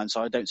all the time,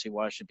 so I don't see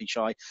why I should be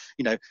shy.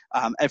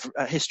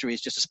 History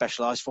is just a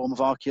specialised form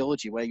of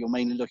archaeology where you're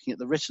mainly looking at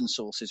the written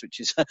sources, which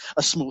is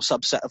a small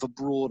subset of a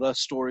broader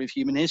story of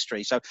human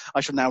history. So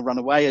I shall now run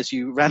away as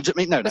you ran at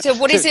me. No. So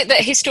what is it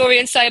that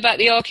historians say about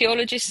the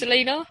archaeologists,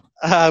 Alina?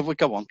 Well,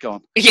 go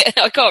on. Yeah,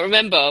 I can't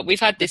remember. We've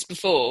had this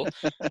before.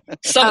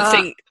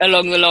 Something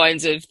along the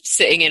lines of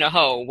sitting in a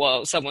hole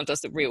while someone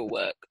does the real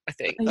work, I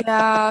think.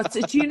 Yeah,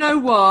 do you know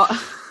what?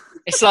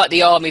 It's like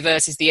the Army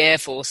versus the Air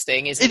Force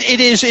thing, isn't it? It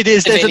is.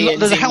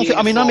 There's a healthy.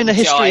 I mean, I'm in a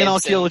history and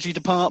archaeology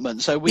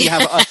department, so we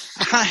have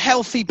a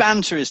healthy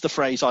banter is the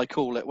phrase I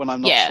call it when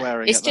I'm not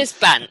swearing. It's just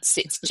bants.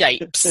 It's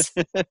japes.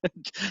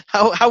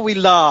 how we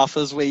laugh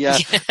as we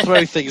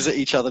throw things at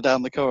each other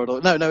down the corridor.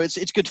 No,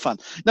 it's good fun.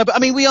 No, but I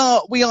mean, we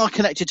are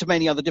connected to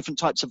many other different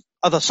types of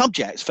other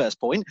subjects. First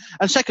point,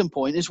 and second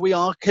point is we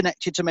are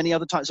connected to many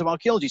other types of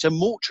archaeology. So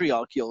mortuary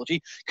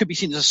archaeology could be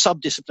seen as a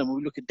subdiscipline when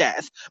we look at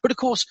death, but of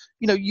course,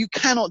 you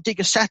cannot dig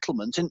a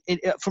settlement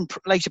from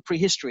later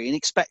prehistory and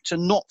expect to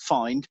not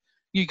find.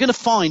 You're going to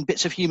find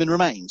bits of human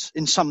remains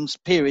in some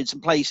periods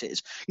and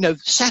places.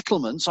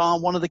 Settlements are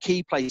one of the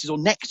key places, or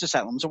next to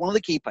settlements are one of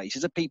the key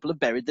places that people have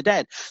buried the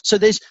dead. So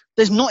there's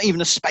not even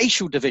a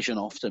spatial division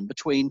often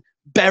between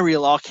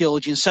burial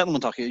archaeology and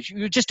settlement archaeology.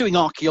 You're just doing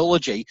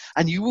archaeology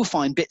and you will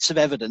find bits of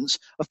evidence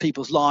of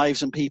people's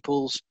lives and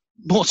people's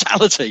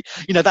mortality.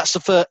 That's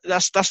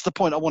the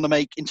point I want to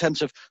make in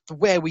terms of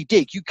where we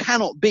dig. You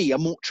cannot be a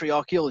mortuary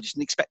archaeologist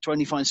and expect to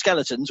only find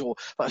skeletons or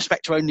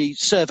expect to only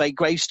survey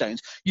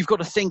gravestones. You've got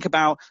to think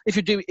about, if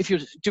you're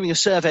doing a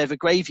survey of a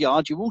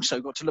graveyard, you've also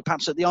got to look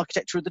perhaps at the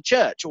architecture of the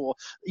church, or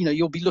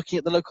you'll be looking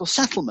at the local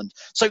settlement.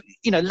 So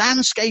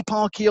landscape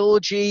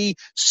archaeology,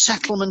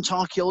 settlement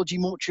archaeology,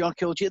 mortuary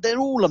archaeology, they're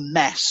all a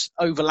mess,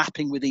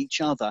 overlapping with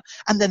each other.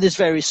 And then there's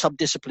various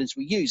subdisciplines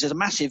we use. There's a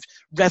massive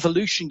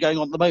revolution going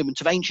on at the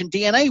moment of ancient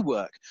DNA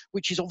work,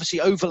 which is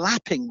obviously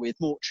overlapping with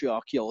mortuary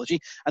archaeology,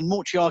 and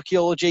mortuary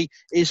archaeology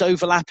is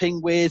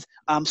overlapping with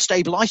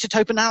stable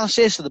isotope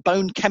analysis, so the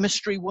bone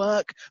chemistry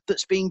work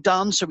that's being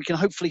done, so we can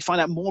hopefully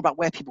find out more about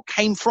where people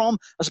came from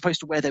as opposed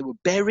to where they were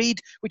buried,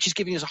 which is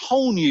giving us a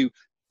whole new,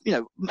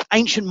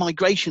 ancient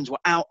migrations were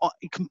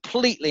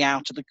completely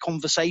out of the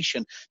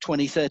conversation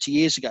 20, 30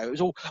 years ago. It was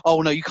all,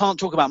 oh no, you can't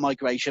talk about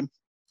migration.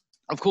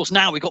 Of course,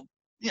 now we've got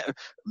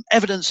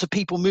evidence of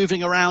people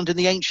moving around in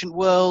the ancient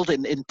world,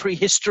 in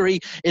prehistory,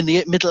 in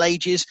the Middle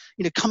Ages,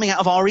 coming out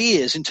of our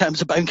ears in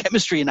terms of bone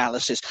chemistry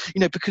analysis,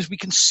 because we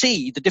can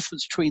see the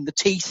difference between the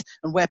teeth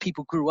and where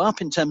people grew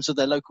up in terms of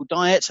their local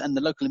diet and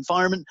the local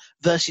environment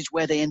versus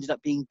where they ended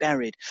up being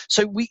buried.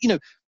 So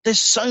there's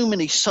so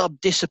many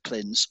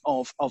sub-disciplines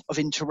of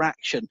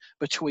interaction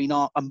between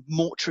our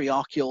mortuary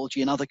archaeology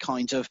and other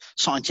kinds of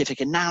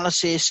scientific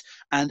analysis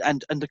and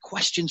the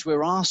questions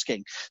we're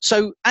asking.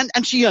 So, and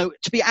to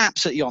be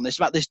absolutely honest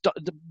about this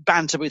the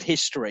banter with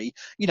history,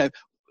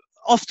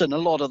 often a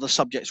lot of the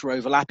subjects were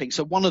overlapping.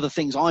 So one of the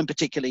things I'm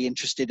particularly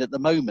interested at the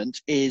moment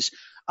is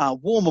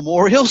war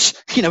memorials,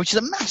 which is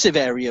a massive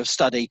area of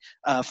study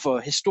for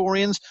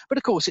historians. But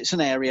of course, it's an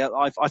area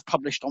I've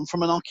published on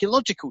from an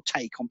archaeological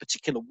take on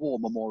particular war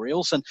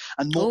memorials and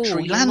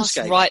mortuary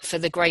landscape. You must write for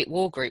the Great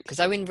War Group,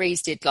 because Owen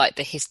Rees did like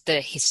the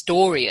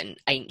historian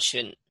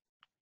ancient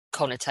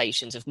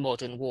connotations of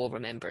modern war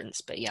remembrance,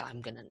 but yeah,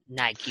 I'm going to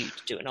nag you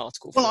to do an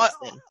article for us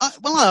then. I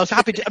was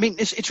happy to. I mean,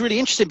 it's really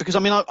interesting because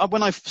when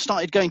I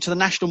started going to the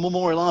National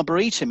Memorial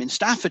Arboretum in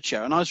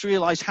Staffordshire, and I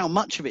realised how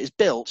much of it is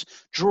built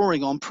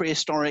drawing on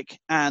prehistoric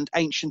and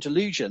ancient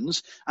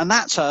allusions, and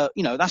that's a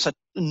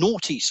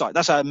naughty site,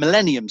 that's a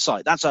millennium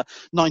site, that's a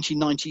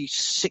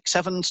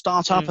 1996-7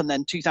 startup, and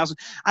then 2000,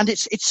 and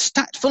it's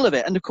stacked full of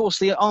it. And of course,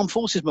 the Armed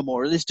Forces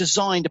Memorial is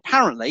designed,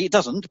 apparently it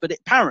doesn't, but it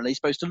apparently is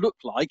supposed to look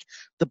like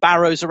the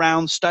barrows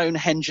around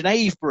Stonehenge and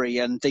Avebury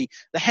and the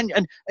Henge,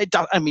 and it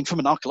does, I mean, from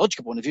an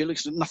archaeological point of view, it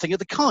looks nothing of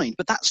the kind,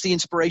 but that's the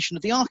inspiration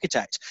of the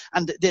architect.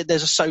 And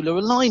there's a solar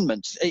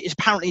alignment. It's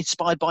apparently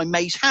inspired by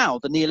Maze Howe,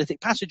 the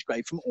Neolithic passage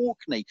grave from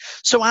Orkney.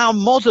 So our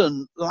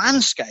modern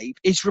landscape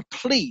is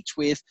replete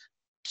with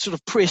sort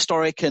of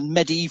prehistoric and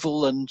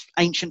medieval and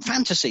ancient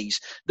fantasies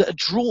that are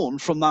drawn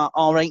from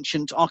our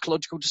ancient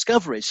archaeological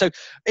discoveries. So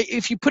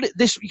if you put it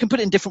you can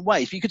put it in different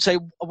ways. You could say,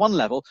 at one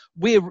level,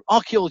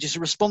 archaeologists are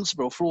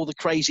responsible for all the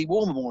crazy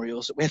war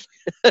memorials that we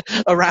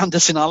have around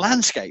us in our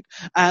landscape.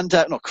 And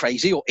not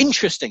crazy, or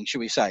interesting, should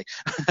we say.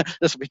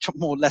 This will be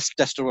less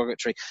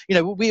derogatory.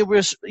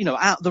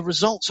 The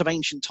results of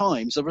ancient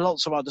times, the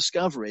results of our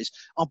discoveries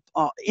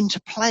are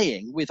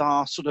interplaying with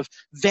our sort of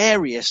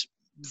various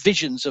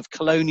visions of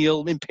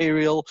colonial,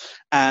 imperial,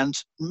 and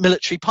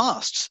military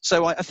pasts.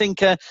 So I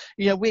think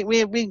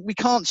we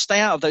can't stay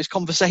out of those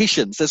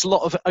conversations. There's a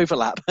lot of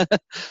overlap.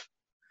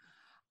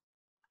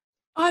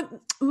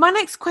 My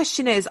next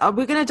question is,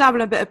 we're going to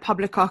dabble a bit of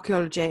public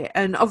archaeology,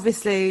 and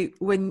obviously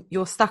when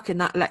you're stuck in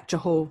that lecture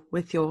hall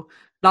with your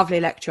lovely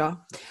lecturer,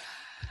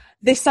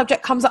 this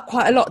subject comes up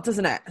quite a lot,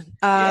 doesn't it?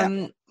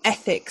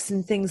 Ethics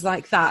and things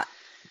like that.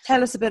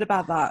 Tell us a bit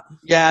about that.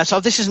 Yeah, so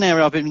this is an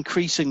area I've been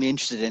increasingly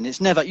interested in.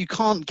 You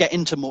can't get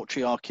into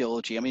mortuary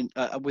archaeology,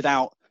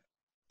 without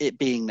it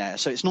being there.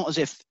 So it's not as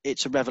if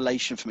it's a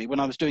revelation for me. When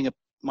I was doing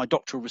my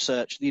doctoral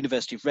research at the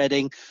University of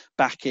Reading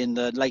back in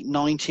the late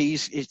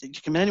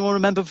 90s, can anyone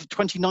remember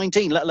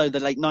 2019, let alone the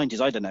late 90s?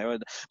 I don't know.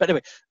 But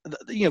anyway,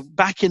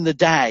 back in the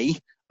day,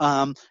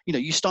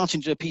 you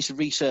starting to do a piece of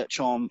research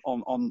on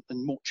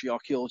mortuary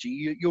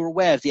archaeology, you're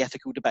aware of the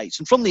ethical debates.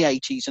 And from the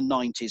 80s and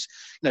 90s,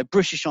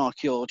 British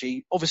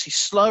archaeology, obviously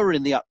slower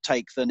in the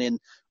uptake than in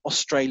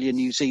Australia,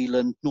 New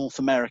Zealand, North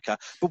America.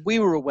 But we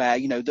were aware,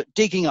 that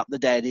digging up the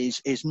dead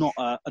is not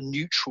a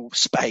neutral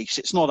space.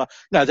 It's not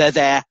they're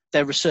there,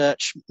 they're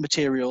research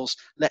materials,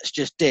 let's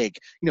just dig.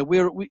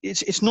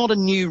 It's not a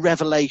new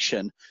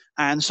revelation.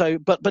 And so,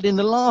 but in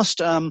the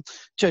last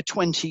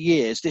 20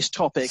 years, this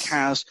topic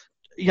has,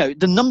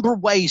 the number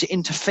of ways it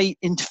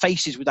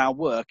interfaces with our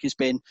work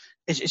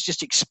it's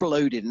just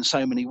exploded in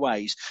so many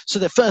ways. So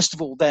that first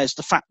of all, there's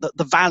the fact that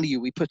the value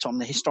we put on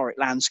the historic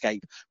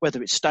landscape,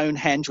 whether it's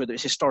Stonehenge, whether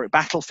it's historic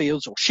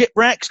battlefields or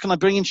shipwrecks. Can I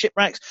bring in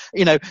shipwrecks?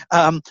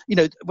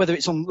 Whether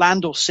it's on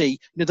land or sea,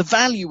 the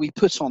value we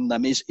put on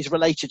them is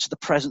related to the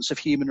presence of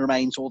human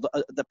remains or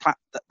the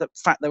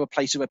fact there were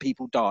places where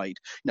people died,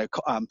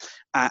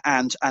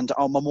 and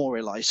are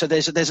memorialized. So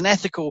there's an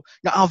ethical,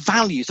 our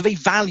values, the very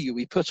value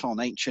we put on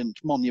ancient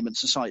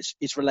monuments and sites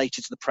is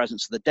related to the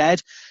presence of the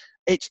dead.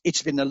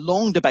 It's been a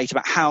long debate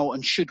about how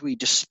and should we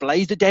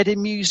display the dead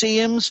in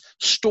museums,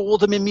 store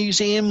them in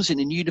museums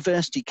and in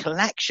university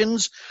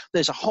collections.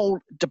 There's a whole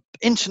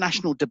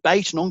international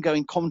debate and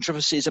ongoing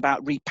controversies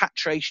about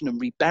repatriation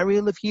and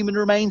reburial of human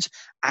remains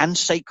and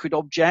sacred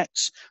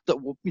objects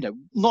that will,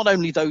 not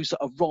only those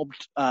that are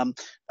robbed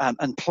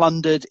and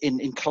plundered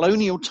in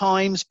colonial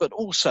times, but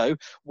also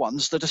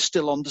ones that are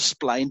still on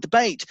display and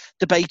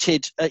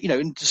debated,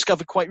 and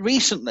discovered quite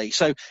recently.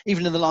 So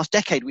even in the last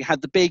decade, we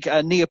had the big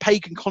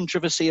neo-pagan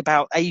controversy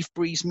about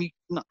Avebury's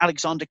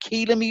Alexander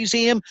Keeler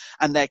Museum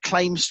and their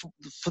claims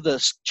for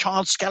the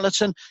child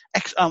skeleton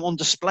on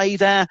display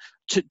there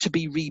to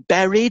be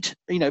reburied,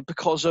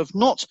 because of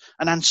not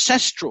an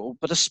ancestral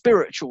but a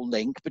spiritual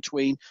link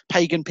between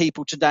pagan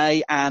people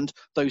today and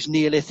those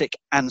Neolithic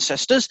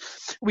ancestors.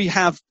 We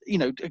have,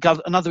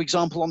 another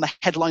example on the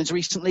headlines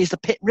recently is the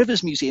Pitt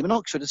Rivers Museum in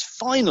Oxford has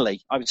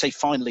finally, I would say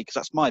finally because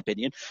that's my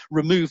opinion,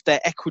 removed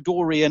their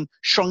Ecuadorian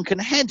shrunken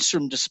heads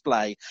from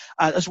display,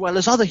 as well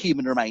as other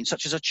human remains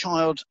such as a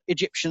child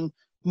Egyptian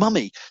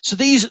mummy. So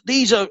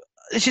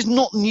this is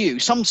not new.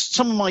 Some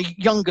of my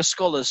younger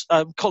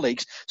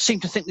colleagues seem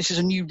to think this is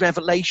a new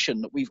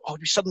revelation that we've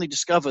suddenly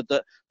discovered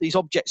that these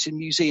objects in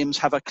museums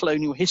have a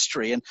colonial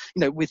history. And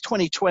with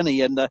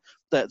 2020 and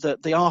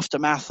the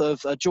aftermath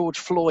of George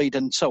Floyd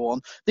and so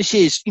on, this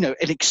is an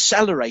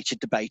accelerated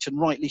debate, and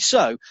rightly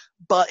so.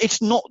 But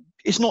it's not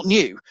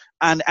new,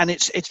 and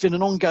it's been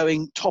an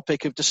ongoing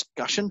topic of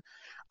discussion.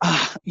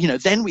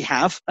 Then we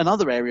have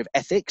another area of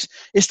ethics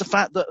is the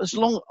fact that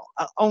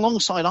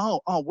alongside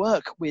our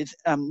work with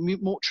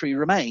mortuary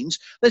remains,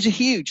 there's a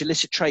huge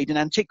illicit trade in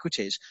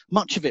antiquities,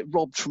 much of it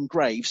robbed from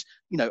graves,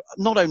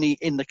 not only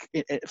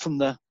from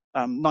the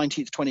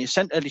 19th,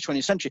 20th, early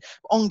 20th century,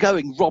 but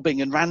ongoing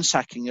robbing and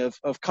ransacking of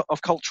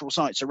cultural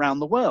sites around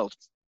the world,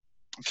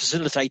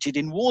 facilitated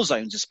in war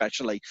zones,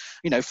 especially,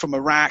 from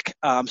Iraq,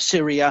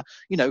 Syria,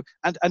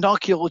 and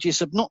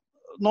archaeologists have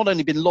not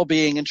only been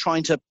lobbying and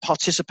trying to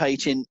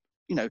participate in,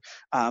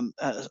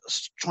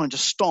 trying to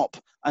stop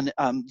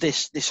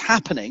this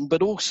happening,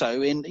 but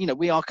also in,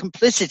 we are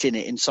complicit in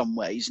it in some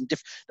ways, and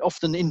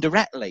often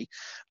indirectly.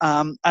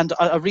 And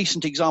a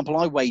recent example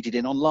I waded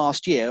in on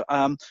last year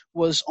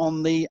was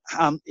on the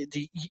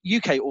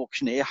UK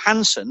auctioneer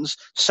Hanson's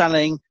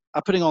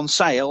putting on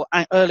sale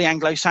early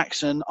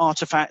Anglo-Saxon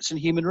artifacts and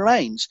human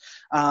remains.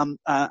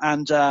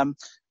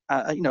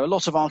 A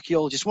lot of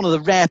archaeologists, one of the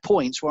rare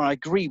points where I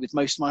agree with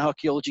most of my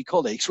archaeology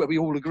colleagues, where we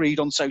all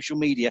agreed on social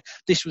media,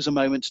 this was a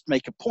moment to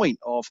make a point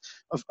of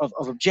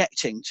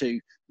objecting to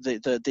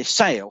this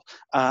sale.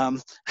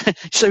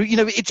 So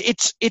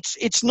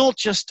it's not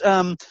just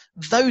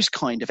those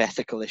kind of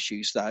ethical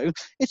issues, though.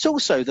 It's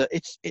also that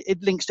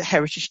it links to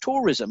heritage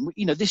tourism.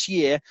 This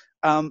year,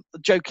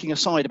 joking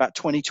aside about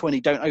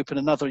 2020, don't open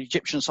another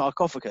Egyptian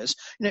sarcophagus.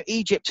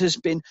 Egypt has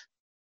been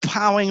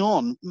plowing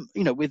on,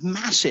 with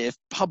massive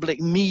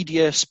public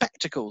media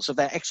spectacles of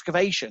their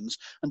excavations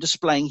and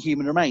displaying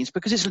human remains,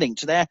 because it's linked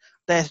to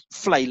their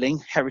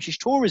flailing heritage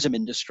tourism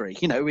industry,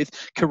 with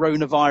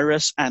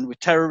coronavirus and with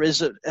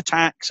terrorism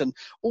attacks and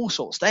all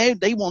sorts.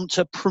 They want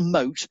to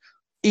promote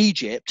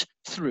Egypt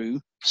through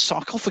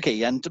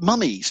sarcophagi and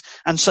mummies,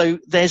 and so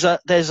there's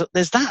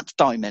that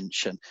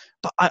dimension.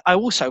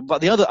 But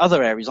the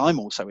other areas I'm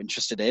also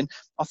interested in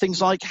are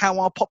things like how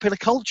our popular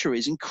culture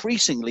is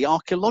increasingly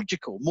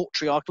archaeological,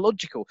 mortuary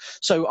archaeological.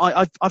 So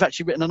I've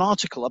actually written an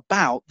article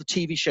about the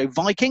TV show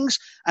Vikings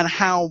and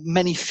how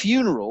many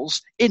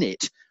funerals in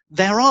it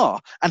there are,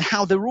 and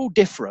how they're all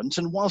different.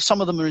 And while some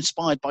of them are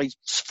inspired by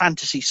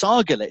fantasy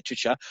saga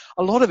literature,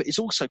 a lot of it is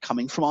also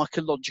coming from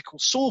archaeological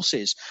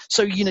sources.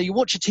 So, you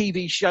watch a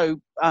TV show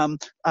a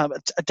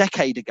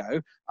decade ago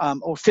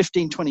or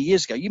 15, 20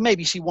 years ago, you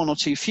maybe see one or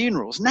two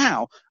funerals.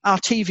 Now, our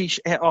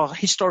our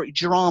historic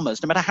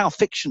dramas, no matter how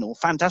fictional,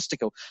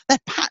 fantastical, they're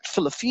packed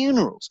full of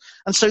funerals.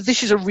 And so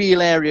this is a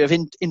real area of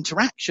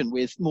interaction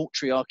with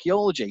mortuary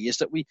archaeology, is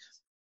that we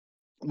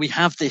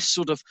have this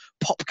sort of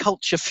pop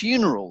culture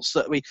funerals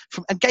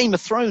and Game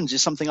of Thrones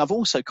is something I've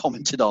also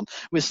commented on,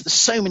 with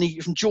so many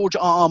from George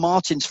R.R.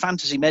 Martin's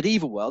fantasy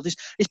medieval world is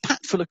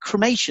packed full of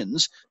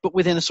cremations, but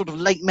within a sort of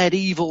late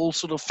medieval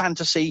sort of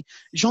fantasy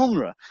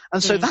genre.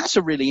 And so that's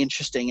a really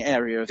interesting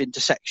area of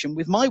intersection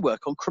with my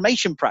work on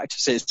cremation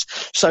practices.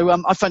 So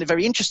I find it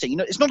very interesting.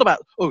 It's not about,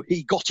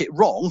 he got it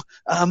wrong,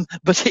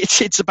 but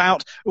it's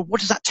about, what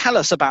does that tell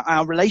us about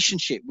our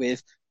relationship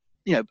with,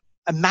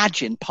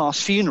 imagine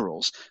past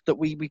funerals, that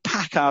we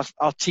pack our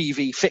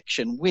TV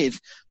fiction with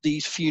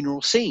these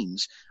funeral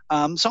scenes.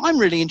 So I'm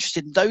really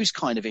interested in those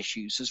kind of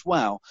issues as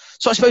well.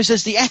 So I suppose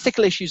there's the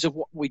ethical issues of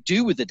what we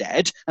do with the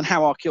dead and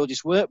how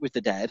archaeologists work with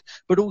the dead,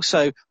 but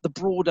also the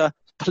broader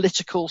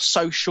political,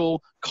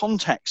 social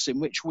context in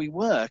which we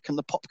work, and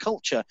the pop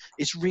culture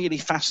is really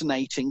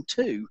fascinating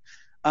too.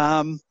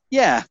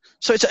 Yeah,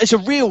 so it's a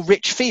real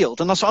rich field,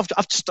 and so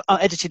I've just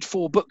edited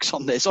 4 books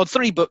on this, or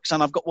 3 books,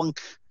 and I've got one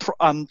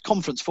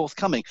conference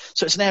forthcoming.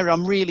 So it's an area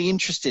I'm really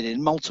interested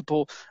in,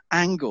 multiple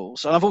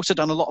angles. And I've also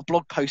done a lot of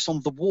blog posts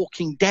on The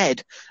Walking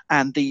Dead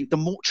and the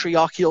mortuary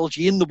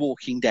archaeology in The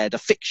Walking Dead, a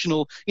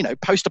fictional,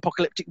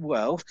 post-apocalyptic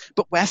world,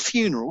 but where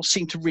funerals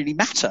seem to really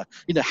matter.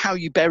 How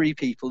you bury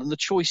people and the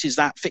choices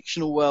that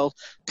fictional world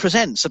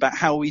presents about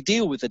how we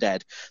deal with the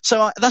dead.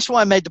 So that's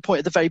why I made the point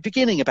at the very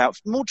beginning about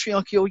mortuary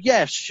archaeology.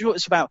 Yeah, sure,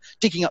 it's about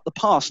digging up the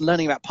past and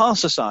learning about past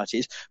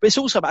societies, but it's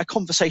also about a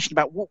conversation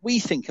about what we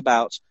think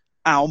about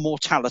our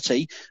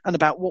mortality and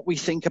about what we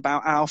think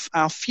about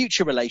our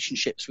future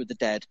relationships with the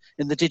dead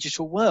in the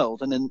digital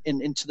world and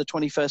into the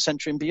 21st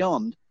century and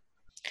beyond.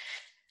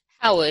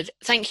 Howard,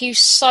 thank you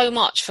so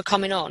much for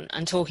coming on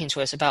and talking to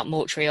us about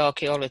mortuary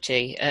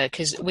archaeology,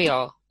 because we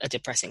are a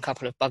depressing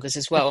couple of buggers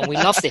as well, and we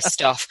love this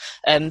stuff.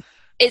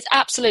 It's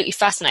absolutely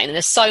fascinating, and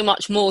there's so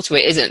much more to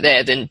it, isn't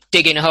there, than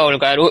digging a hole and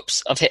going,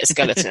 whoops, I've hit a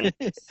skeleton.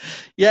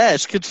 Yeah,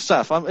 it's good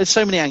stuff. There's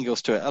so many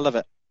angles to it. I love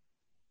it.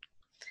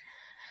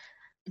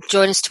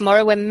 Join us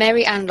tomorrow when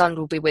Mary Ann Lund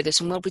will be with us,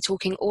 and we'll be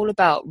talking all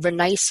about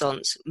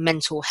Renaissance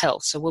mental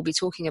health. So we'll be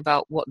talking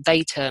about what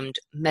they termed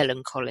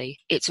melancholy.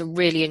 It's a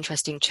really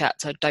interesting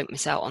chat, so don't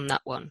miss out on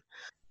that one.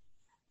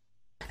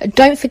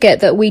 Don't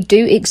forget that we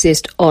do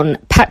exist on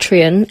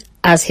Patreon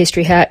as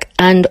History Hack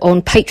and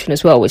on Patreon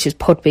as well, which is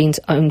Podbean's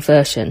own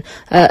version.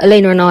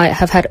 Alina and I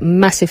have had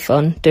massive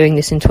fun doing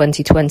this in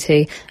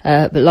 2020,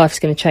 but life's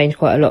going to change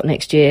quite a lot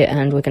next year,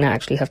 and we're going to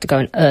actually have to go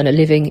and earn a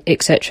living,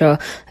 etc.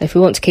 If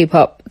we want to keep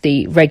up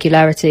the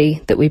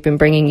regularity that we've been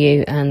bringing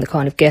you and the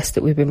kind of guests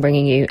that we've been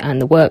bringing you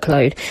and the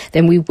workload,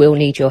 then we will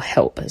need your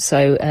help.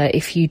 So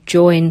if you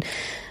join,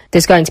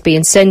 there's going to be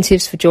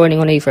incentives for joining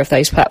on either of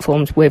those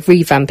platforms. We're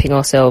revamping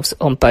ourselves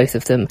on both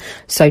of them,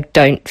 so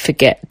don't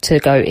forget to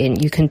go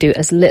in. You can do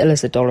as little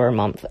as $1 a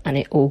month, and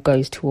it all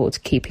goes towards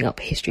keeping up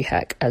History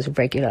Hack as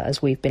regular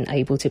as we've been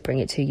able to bring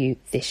it to you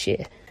this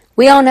year.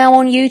 We are now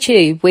on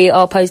YouTube. We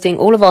are posting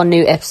all of our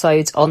new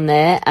episodes on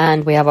there,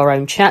 and we have our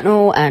own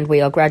channel, and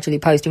we are gradually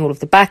posting all of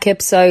the back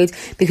episodes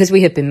because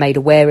we have been made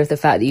aware of the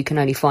fact that you can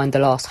only find the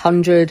last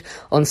 100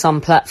 on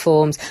some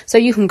platforms. So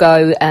you can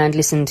go and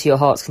listen to your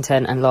heart's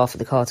content and laugh at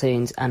the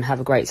cartoons and have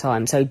a great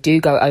time. So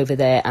do go over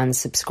there and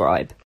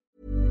subscribe.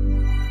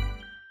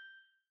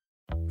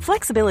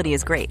 Flexibility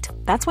is great.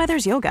 That's why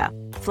there's yoga.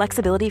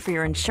 Flexibility for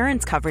your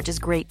insurance coverage is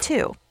great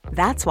too.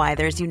 That's why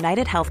there's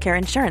United Healthcare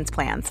Insurance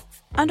Plans.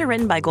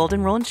 Underwritten by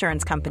Golden Rule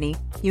Insurance Company,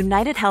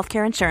 United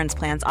Healthcare Insurance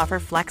Plans offer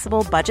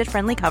flexible,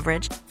 budget-friendly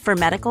coverage for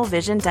medical,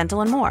 vision, dental,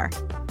 and more.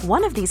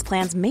 One of these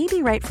plans may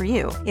be right for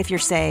you if you're,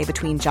 say,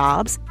 between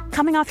jobs,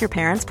 coming off your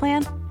parents'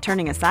 plan,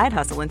 turning a side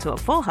hustle into a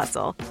full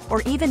hustle,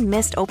 or even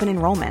missed open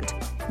enrollment.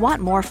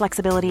 Want more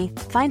flexibility?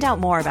 Find out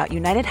more about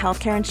United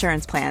Healthcare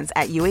Insurance Plans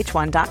at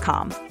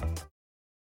uh1.com.